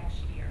scholarships for next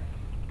year,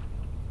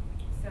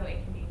 so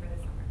it can be for the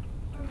summer.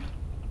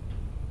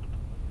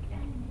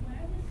 Yeah. When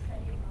are the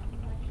study abroad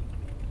collections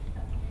due?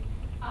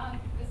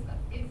 This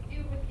is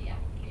due with the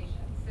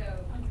application. So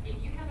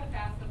if you have a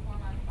FAFSA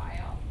form on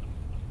file,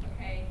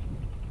 okay,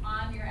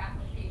 on your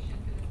application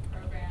for this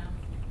program,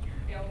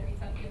 there will be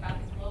something about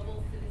the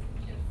Global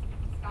Citizenship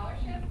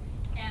Scholarship,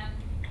 and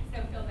so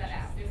fill that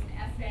out. There's an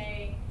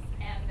essay,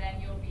 and then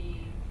you'll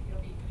be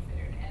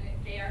considered. And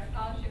they are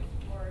scholarships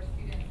for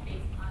students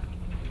based on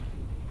need,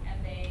 and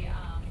they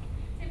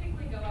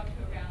typically go up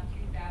to around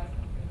 $2,000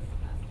 for the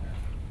semester.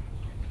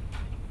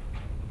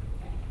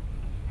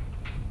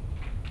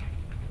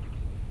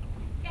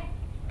 Yeah.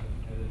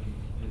 And then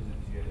business,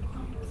 you guys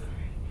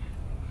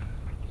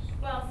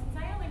Well, since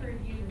I only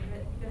reviewed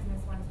the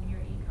business ones in your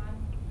econ.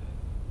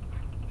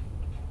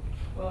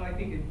 Well, I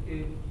think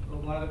a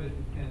lot of it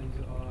depends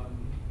on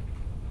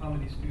how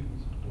many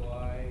students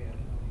apply and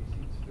how many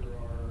seats there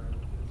are.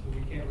 And so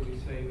we can't really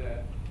say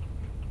that.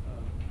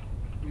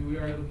 We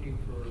are looking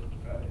for,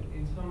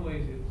 in some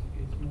ways,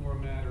 it's more a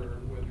matter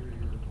of whether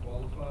you're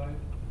qualified,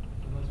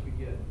 unless we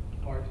get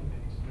far too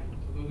many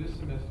students. Although this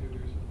semester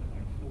there's something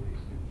like 40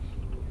 students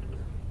who are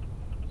here.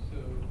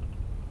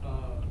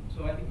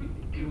 So I think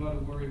you ought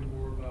to worry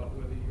more about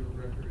whether your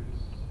record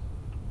is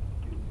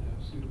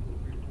suitable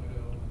for 3.0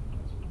 and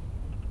that sort of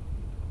thing.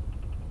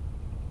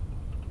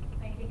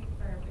 I think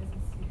for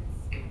business students,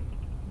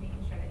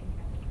 making sure that you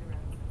have the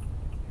pre-requisites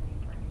is really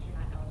important, because you're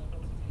not eligible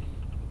to do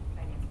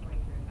finance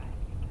 43 or 5 if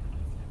you don't have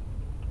this stuff.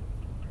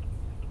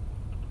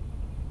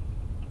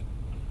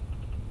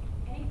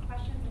 Any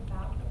questions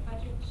about the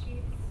budget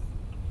sheets?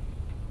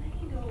 I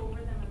can go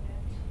over them a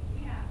bit.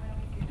 Yeah, why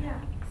don't we do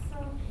that? Yeah,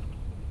 so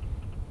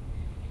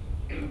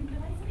the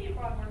way study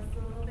abroad works is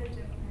a little bit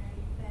different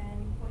than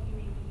what you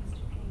may be used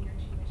to paying your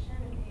tuition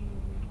and paying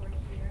moving forward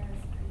here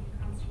as a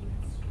UConn student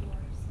at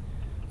stores.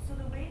 So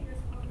the way this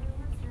program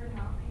works, you're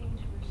not paying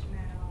tuition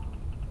at all.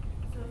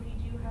 So if you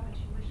do have a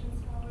tuition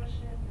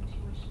scholarship, a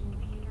tuition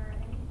waiver,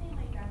 anything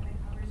like that that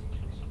covers your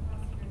tuition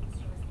costs here at the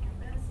store's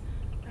campus,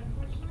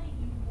 unfortunately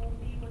you won't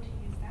be able to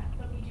use that,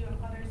 but we do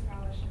have other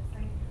scholarships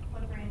like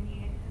what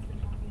Brandy has been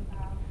talking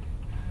about,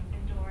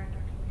 and Dora and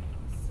Dr.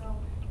 Ramos. So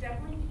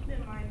definitely keep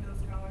in mind those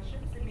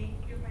scholarships. It may,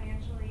 your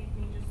financial aid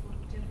may just look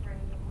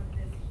different than what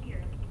it is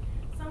here.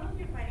 Some of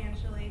your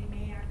financial aid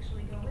may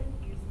actually go with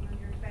you, some of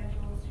your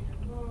federal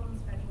student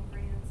loans, federal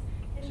grants.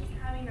 It's just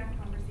having that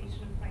conversation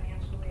with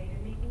financial aid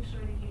and making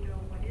sure that you know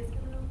what is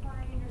going to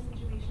apply in your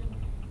situation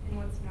and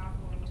what's not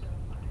going to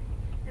apply.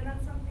 And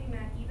that's something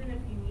that even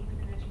if you meet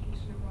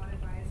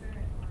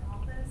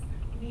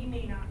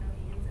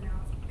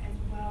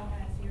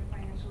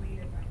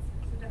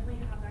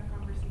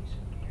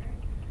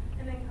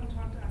and then come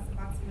talk to us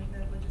about some of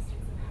the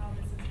logistics of how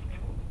this is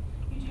built.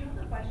 You do have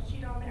the budget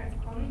sheet on there, it's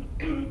on,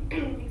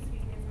 excuse me,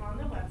 it's on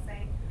the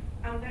website.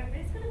 There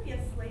is gonna be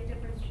a slight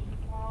difference between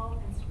fall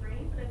and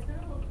spring, but it's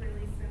gonna look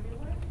really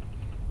similar.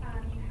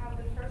 You have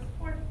the first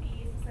 4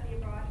 fees, study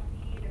abroad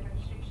fee, the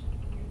registration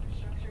fee,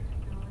 infrastructure,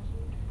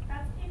 technology.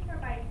 That's paid for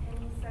by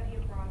any study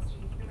abroad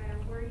student, no matter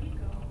where you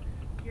go.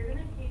 You're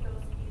gonna pay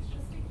those fees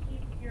just to keep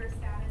your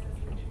status as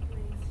a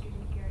matriculating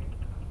student here at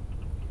UConn.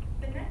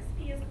 The next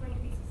fee is going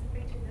to be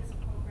specific to this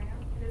program.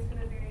 It is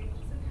gonna vary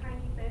just a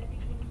tiny bit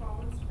between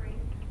fall and spring.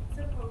 It's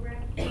a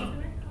program, it's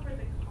gonna cover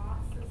the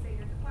costs of, say,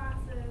 your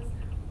classes,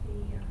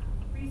 the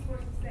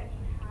resources that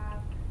you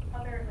have,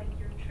 other, like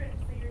your trips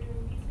that you're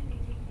doing. Basically, they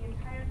take the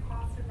entire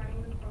cost of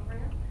running the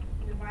program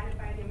and divide it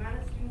by the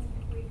amount of students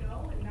typically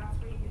go, and that's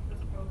where you get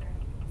those program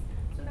fees.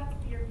 So that's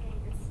what you're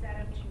paying instead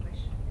of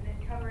tuition, and it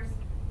covers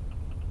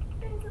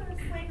things that are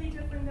slightly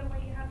different than what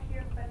you have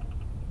here, but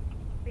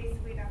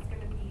basically that's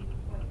gonna be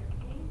what you're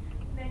paying.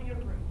 And then your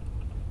group.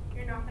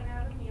 You're not gonna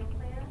have a meal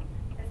plan.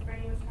 As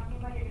Bernie was talking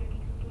about, you're gonna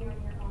be cooking on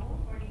your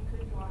own, or you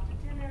could go out to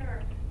dinner,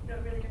 or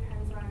it really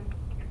depends on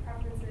your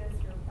preferences,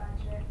 your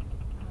budget,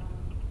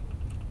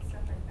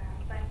 stuff like that.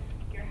 But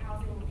your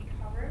housing will be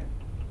covered.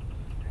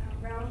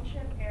 Round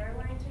trip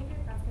airline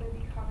ticket, that's gonna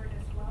be covered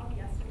as well.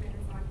 The estimate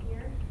is on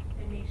here.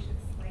 It may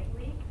shift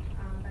slightly,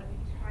 but we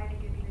try to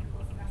give you the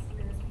closest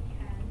estimate as we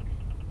can.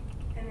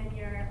 And then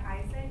your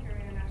ISAC, your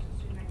International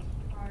Student ID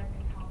card,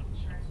 and health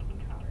insurance will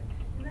be covered.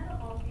 And that'll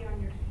all be on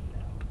your fee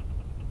bill.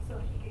 So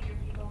if you get your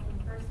fee bill from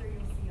Bursar,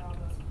 you'll see all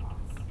those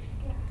costs.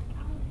 Yeah,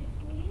 if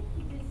we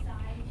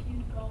decide to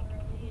go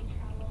early and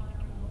travel on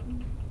our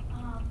own,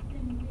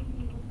 then will we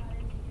be able to buy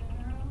a ticket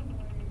on our own,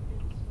 or is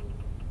it school?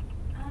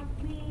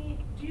 We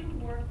do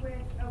work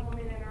with a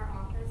woman in our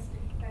office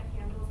that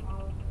handles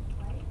all of the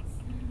flights.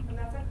 And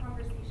that's a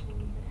conversation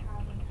you could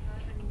have with her.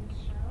 Her name is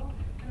Cheryl.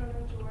 I don't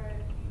know,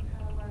 Jordan, if you've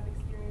had a lot of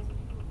experience with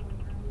people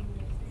going early and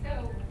they stay So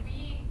after.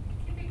 we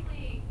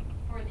typically,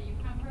 for the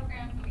UConn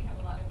programs, we have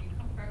a lot of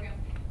UConn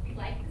programs, we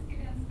like the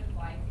students to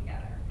fly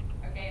together,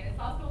 okay? And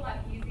it's also a lot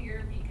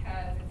easier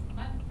because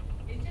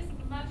it's just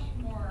much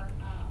more,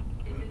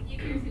 it's an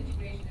easier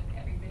situation if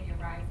everybody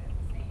arrives at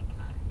the same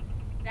time.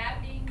 That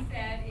being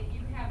said, if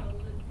you have a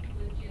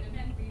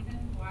legitimate reason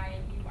why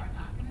you are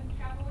not gonna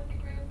travel with the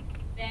group,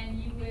 then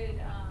you would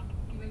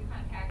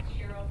contact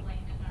Cheryl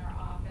Blaine in our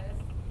office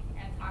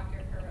and talk to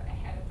her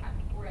ahead of time,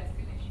 or as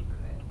soon as you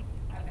could,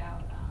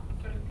 about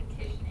sort of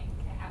petitioning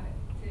to have it,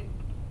 to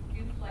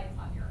do flights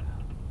on your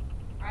own.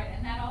 Right,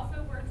 and that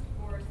also works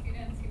for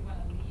students who want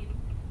to leave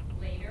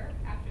later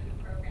after the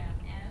program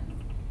ends.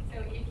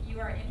 So if you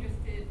are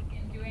interested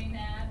in doing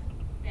that,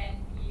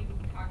 then you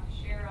talk to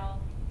Cheryl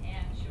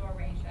and she'll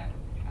arrange that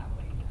with the travel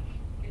agent.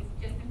 It's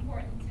just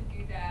important to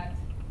do that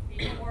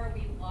before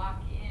we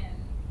lock in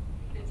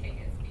the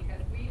tickets, because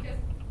we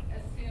just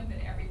assume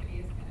that everybody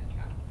is gonna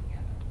travel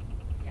together.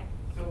 Yeah.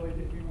 So like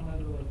if we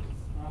wanted to like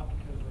just not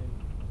because like,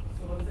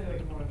 so let's say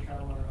like we want to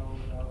travel on our own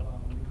without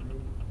the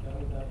group,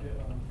 would that get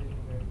taken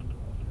away from the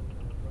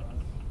budget for us?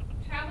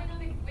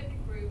 Traveling with the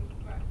group,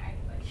 or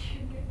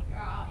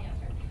I'll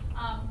answer.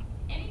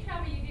 Any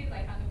travel you do,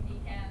 like on the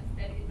weekends,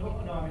 that is.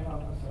 No, I mean,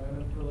 I'm sorry, I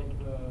meant for like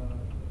the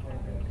flight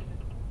day.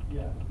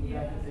 Yeah, would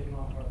that get taken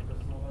off our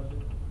personal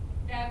budget?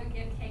 That would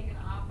get taken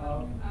off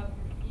of your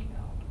fee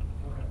bill.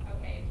 Okay.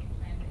 Okay, if you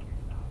planned it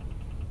yourself.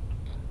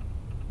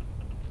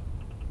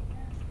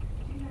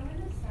 Do you know when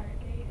the start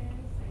date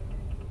is, like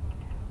when you want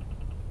out?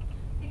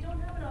 I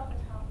don't have it off the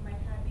top of my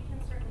head. We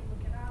can certainly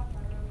look it up. I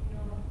don't know if you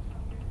know off the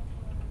top of your head.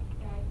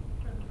 Yeah,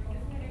 For the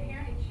program. isn't it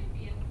here? It should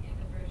be in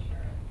the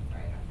brochure.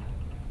 Sorry, I don't have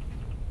it here.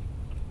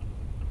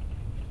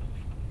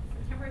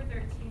 September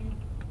 13th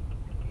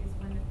is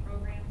when the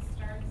program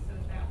starts, so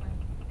is that when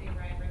they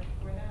arrive right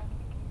before that?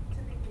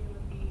 Typically it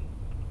would be.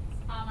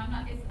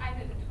 It's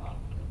either the 12th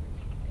or the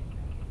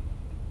 13th.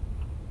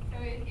 So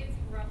it's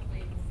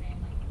roughly the same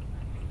length of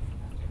time as the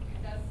semester.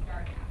 It does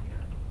start after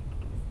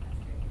the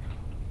semester.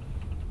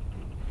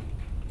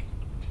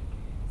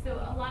 So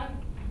a lot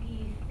of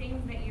the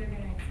things that you're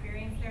gonna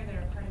experience there that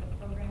are part of the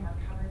program are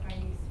covered by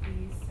these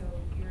fees. So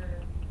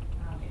your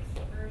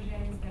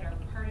excursions that are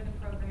part of the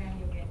program,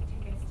 you'll get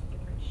tickets to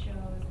different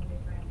shows and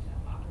different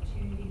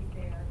opportunities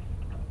there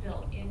are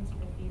built into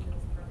the fees of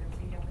this program. So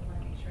you definitely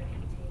wanna make sure that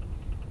you take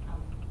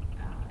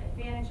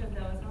advantage of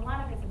those. And a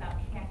lot of it's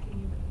about connecting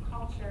you with the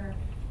culture,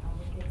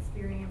 with the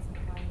experience of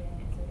London.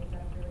 And so they've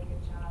done a really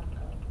good job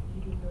of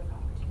weaving those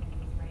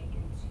opportunities right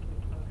into the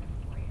program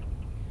for you.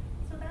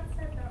 So that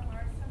said, there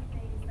are some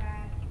things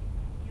that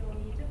you'll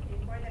need to pay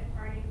for that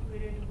aren't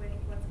included with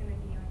what's gonna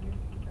be on your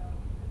fee bill.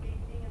 The big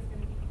thing is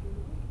gonna be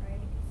food,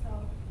 right?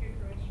 So your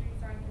groceries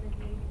aren't gonna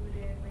be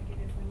included like it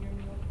is on your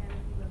meal plan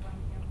if you live on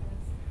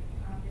campus.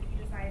 If you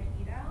decide to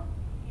eat out,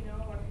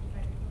 or if you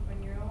decide to cook on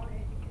your own,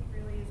 it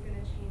really is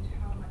gonna change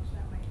how much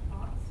that might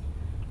cost.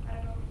 I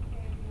don't know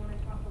if you wanna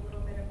talk a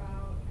little bit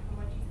about how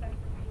much you spend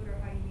for food or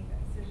how you make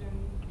that decision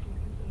between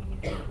cooking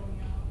and going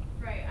out.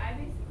 Right, I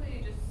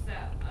basically just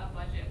set a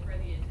budget for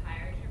the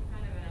entire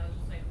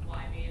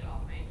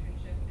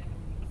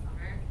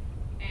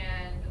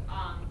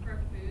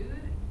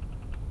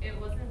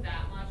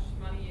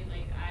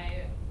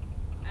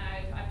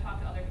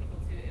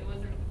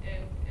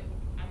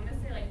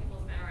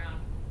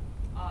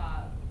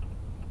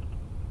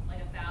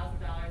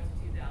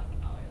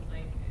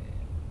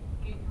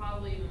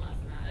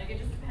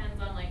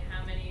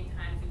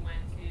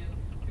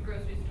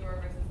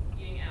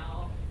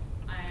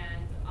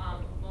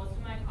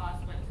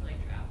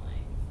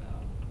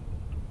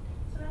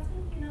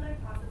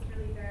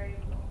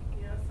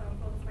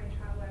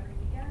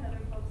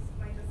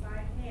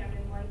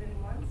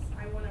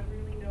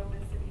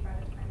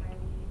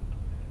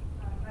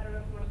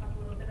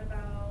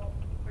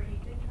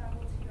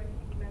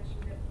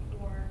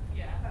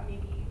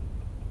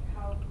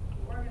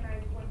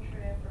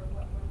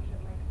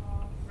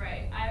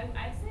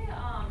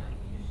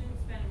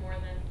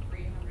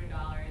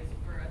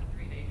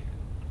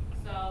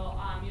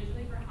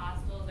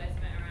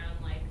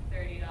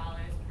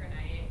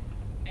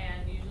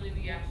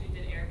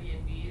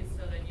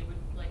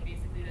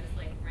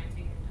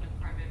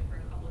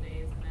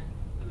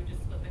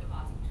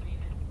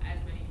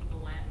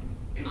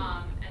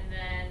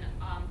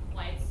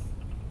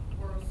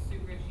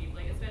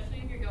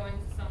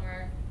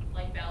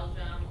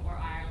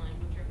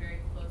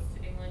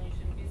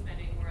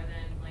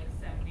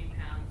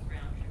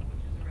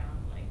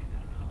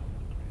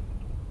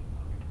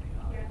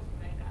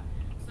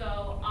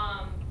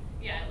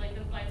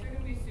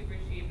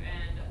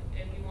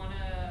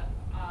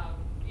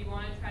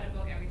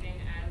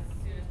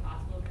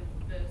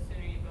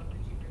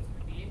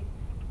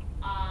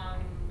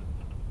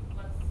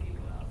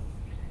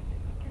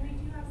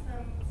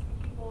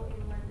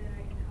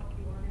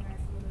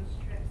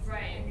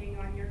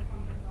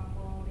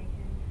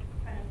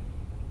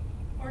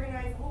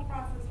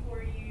process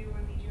for you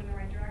and lead you in the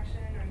right direction,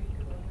 or you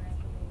could organize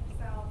something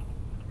yourself.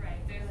 Right,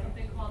 there's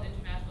something called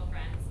International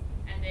Friends,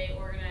 and they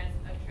organize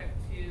a trip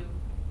to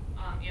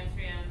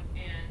Amsterdam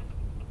and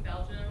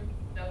Belgium.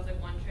 That was like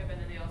one trip, and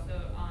then they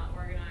also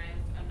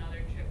organized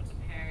another trip to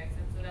Paris.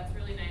 And so that's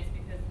really nice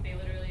because they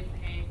literally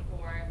pay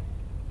for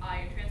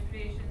your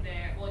transportation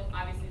there. Well,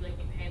 obviously, like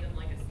you pay them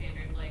like a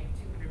standard like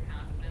 £200,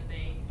 and then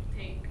they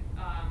take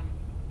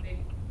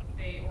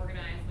they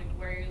organize like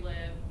where you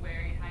live,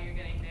 how you're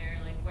getting there,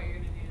 like what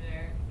you're gonna do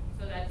there.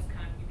 So that just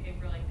kind of you pay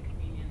for like the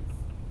convenience.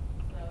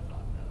 So that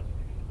was a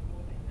pretty cool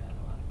thing that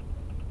a lot of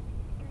people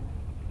did.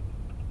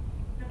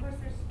 And of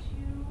course, there's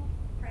two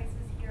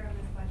prices here on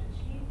this budget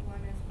sheet.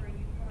 One is for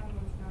UConn,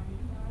 one's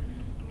non-UConn.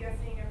 I'm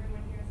guessing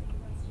everyone here is a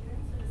UConn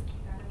student, so just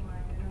keep that in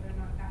mind. I know they're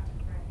not that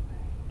different,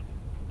 but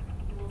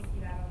you will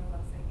see that on the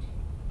website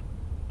too.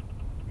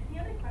 Any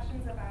other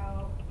questions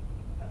about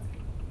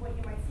what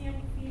you might see on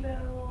your fee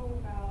bill,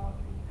 about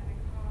any kind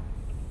of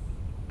costs?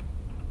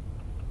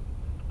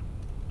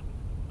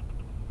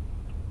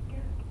 Yeah.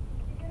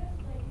 If you get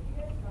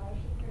a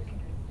scholarship for a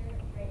semester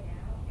right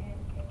now, and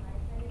if I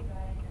decided to go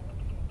out another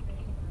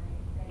transition line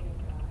and study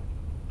abroad,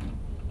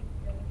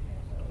 doesn't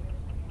transfer over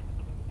to my next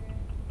semester.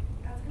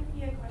 That's going to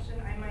be a question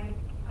I might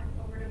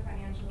put over to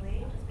financial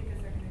aid, just because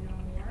they're going to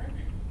know more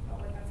about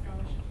what that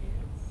scholarship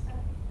is.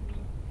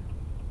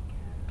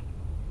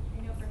 I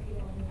know for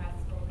people who have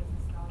school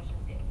business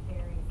scholarships, it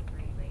varies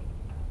greatly.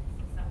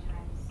 So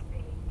sometimes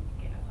they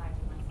get applied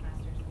to one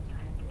semester,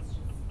 sometimes it's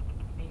just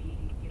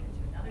maybe given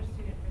to another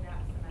student for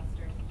that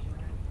semester since you're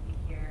not going to be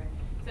here.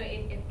 So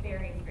it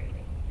varies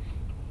greatly.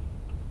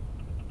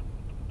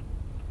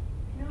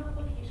 I know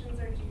applications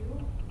are due.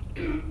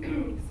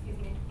 Excuse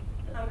me.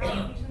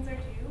 Applications are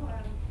due.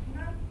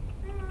 Not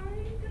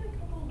in a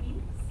couple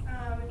weeks.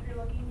 If you're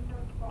looking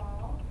for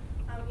fall,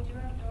 we do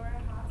have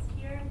Dora Haas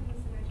here,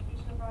 who's an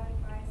education abroad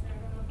advisor. I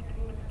don't know if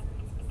anyone has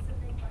any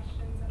specific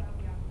questions about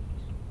the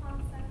application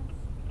process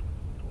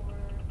or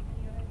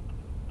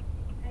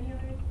any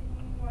other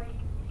thing while you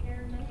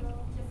prepare to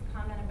go. Just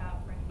comment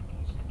about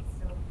recommendations.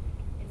 So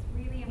it's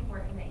really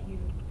important that you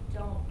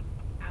don't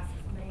ask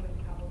somebody with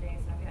a couple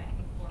days. So I've got, I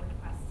think, 4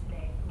 requests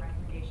today for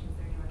recommendations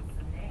that are due on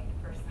Sunday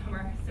for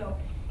summer. So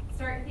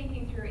start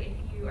thinking through if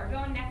you are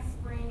going next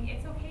spring,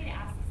 it's okay to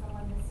ask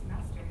someone this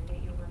semester that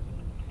you're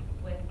working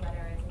with,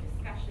 whether it's a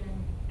discussion,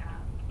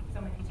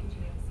 someone who's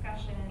teaching a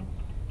discussion,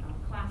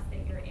 class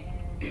that you're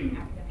in,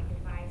 academic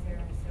advisor.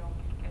 So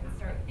I would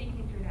start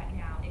thinking through that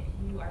now. If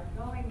you are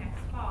going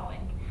next fall and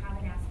you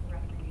haven't asked for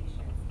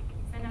recommendations,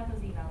 send out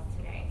those emails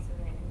today so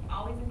that you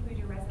always include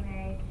your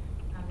resume,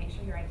 make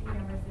sure your ID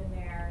number's in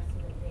there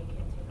so that they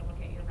can take a look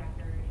at your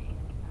record and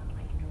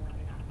let you know whether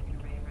or not they're going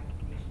to write a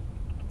recommendation.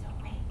 Don't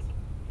wait.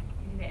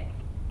 You did it.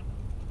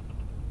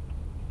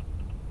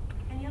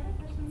 Any other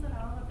questions at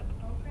all about the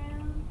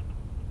program?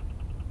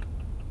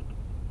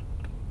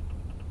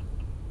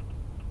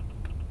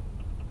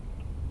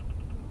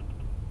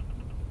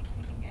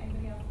 Anything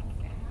anybody else wants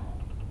to add?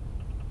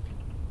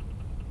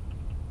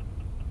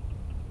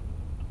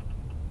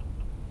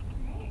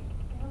 Great.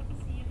 I hope to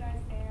see you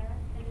guys there.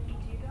 And if you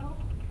do go,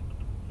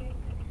 get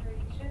the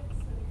curry chips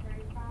or the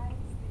curry fries.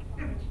 They call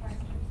them fries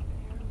chips, but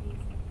they're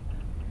amazing.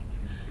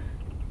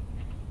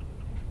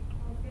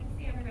 Well, it's good to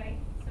see everybody.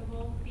 So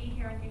we'll be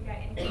here if you've got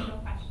anything